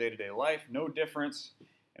normal day-to-day life, no difference,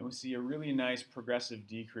 and we see a really nice progressive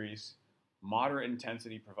decrease. Moderate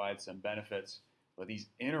intensity provides some benefits, but these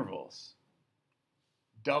intervals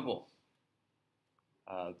double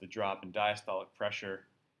the drop in diastolic pressure,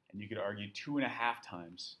 and you could argue 2.5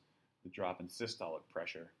 times the drop in systolic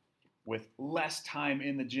pressure with less time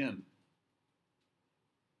in the gym.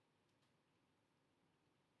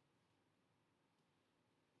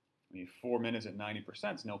 I mean, 4 minutes at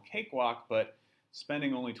 90% is no cakewalk, but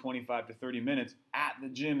spending only 25 to 30 minutes at the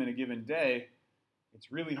gym in a given day,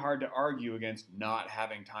 it's really hard to argue against not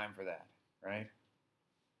having time for that, right?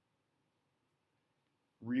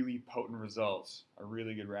 Really potent results, a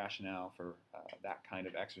really good rationale for that kind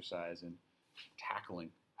of exercise in tackling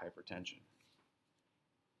hypertension.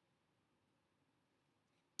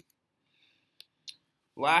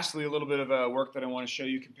 Lastly, a little bit of work that I want to show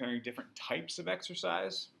you comparing different types of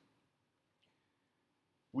exercise.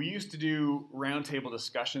 We used to do roundtable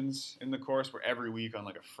discussions in the course where every week on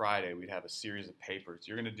like a Friday we'd have a series of papers.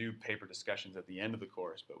 You're going to do paper discussions at the end of the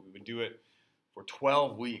course, but we would do it for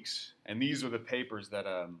 12 weeks. And these are the papers that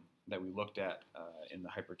we looked at in the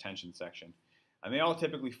hypertension section. And they all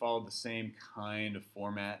typically followed the same kind of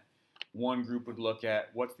format. One group would look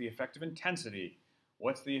at what's the effect of intensity,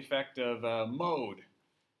 what's the effect of mode.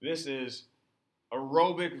 This is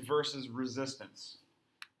aerobic versus resistance.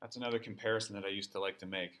 That's another comparison that I used to like to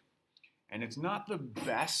make. And it's not the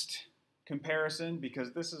best comparison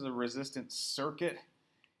because this is a resistance circuit.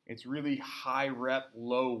 It's really high rep,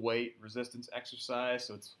 low weight resistance exercise,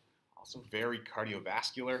 so it's also very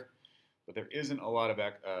cardiovascular. But there isn't a lot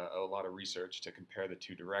of research to compare the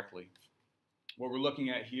two directly. What we're looking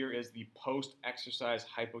at here is the post-exercise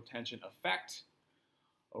hypotension effect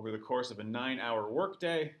over the course of a 9-hour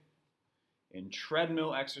workday in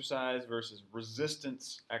treadmill exercise versus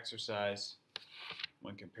resistance exercise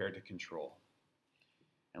when compared to control.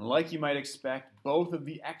 And like you might expect, both of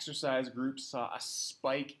the exercise groups saw a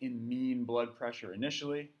spike in mean blood pressure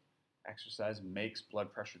initially. Exercise makes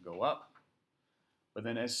blood pressure go up. But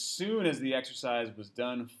then as soon as the exercise was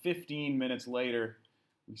done, 15 minutes later,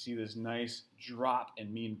 we see this nice drop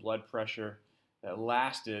in mean blood pressure that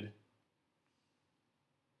lasted,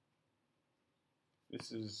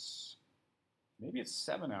 maybe it's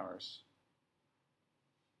 7 hours.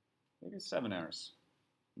 Maybe it's 7 hours,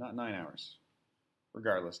 not 9 hours.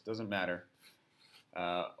 Regardless, doesn't matter.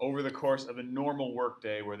 Over the course of a normal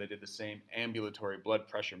workday where they did the same ambulatory blood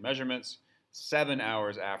pressure measurements, 7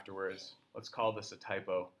 hours afterwards. Let's call this a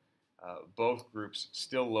typo. Both groups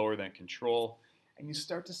still lower than control, and you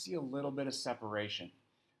start to see a little bit of separation.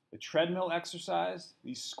 The treadmill exercise,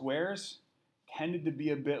 these squares, tended to be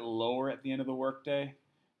a bit lower at the end of the workday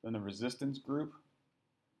than the resistance group,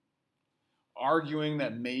 arguing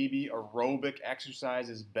that maybe aerobic exercise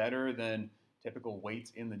is better than typical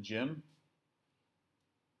weights in the gym,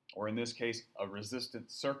 or in this case, a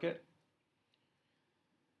resistance circuit.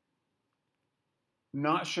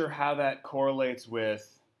 Not sure how that correlates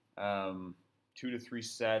with 2 to 3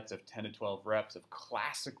 sets of 10 to 12 reps of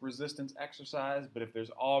classic resistance exercise, but if there's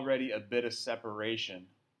already a bit of separation,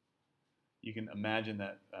 you can imagine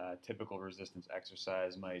that typical resistance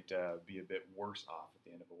exercise might be a bit worse off at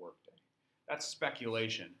the end of a workday. That's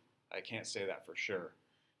speculation. I can't say that for sure,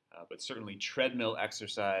 but certainly treadmill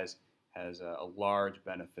exercise has a large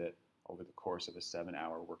benefit over the course of a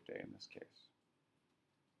 7-hour workday in this case.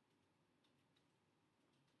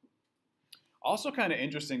 Also kind of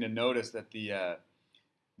interesting to notice that the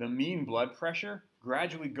mean blood pressure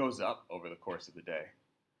gradually goes up over the course of the day.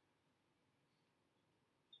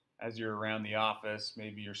 As you're around the office,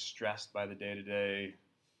 maybe you're stressed by the day-to-day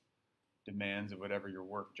demands of whatever your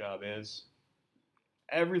work job is.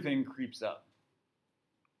 Everything creeps up,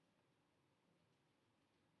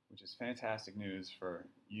 which is fantastic news for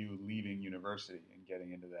you leaving university and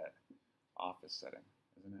getting into that office setting,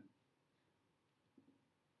 isn't it?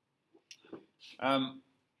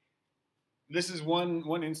 This is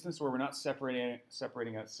one instance where we're not separating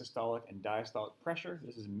out systolic and diastolic pressure.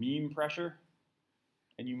 This is mean pressure.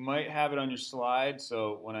 And you might have it on your slide,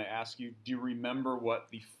 so when I ask you, do you remember what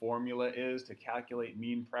the formula is to calculate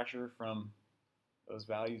mean pressure from those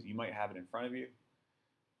values? You might have it in front of you.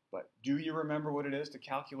 But do you remember what it is to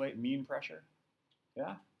calculate mean pressure?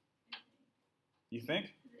 Yeah? You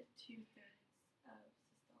think? Is it 2/3 of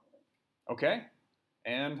systolic? Okay.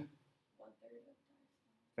 And? 1/3 of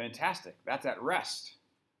diastolic. Fantastic. That's at rest.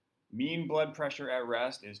 Mean blood pressure at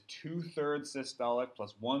rest is 2/3 systolic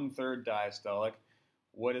plus 1/3 diastolic.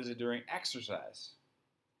 What is it during exercise?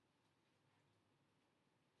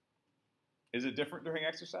 Is it different during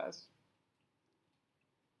exercise?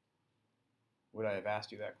 Would I have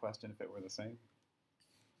asked you that question if it were the same?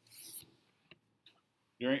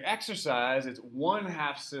 During exercise, it's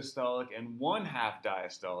 1/2 systolic and 1/2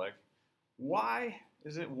 diastolic. Why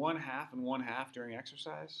is it 1/2 and 1/2 during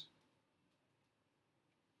exercise?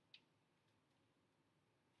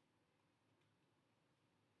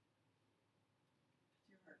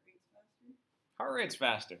 Your heart rate's faster? Heart rate's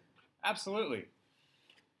faster. Absolutely.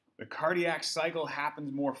 The cardiac cycle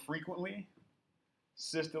happens more frequently.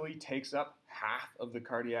 Systole takes up half of the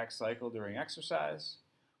cardiac cycle during exercise.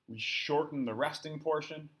 We shorten the resting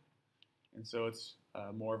portion, and so it's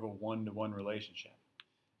more of a 1-to-1 relationship.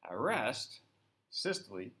 At rest,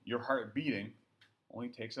 systole, your heart beating, only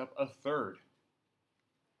takes up 1/3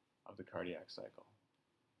 of the cardiac cycle.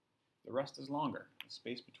 The rest is longer. The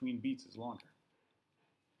space between beats is longer.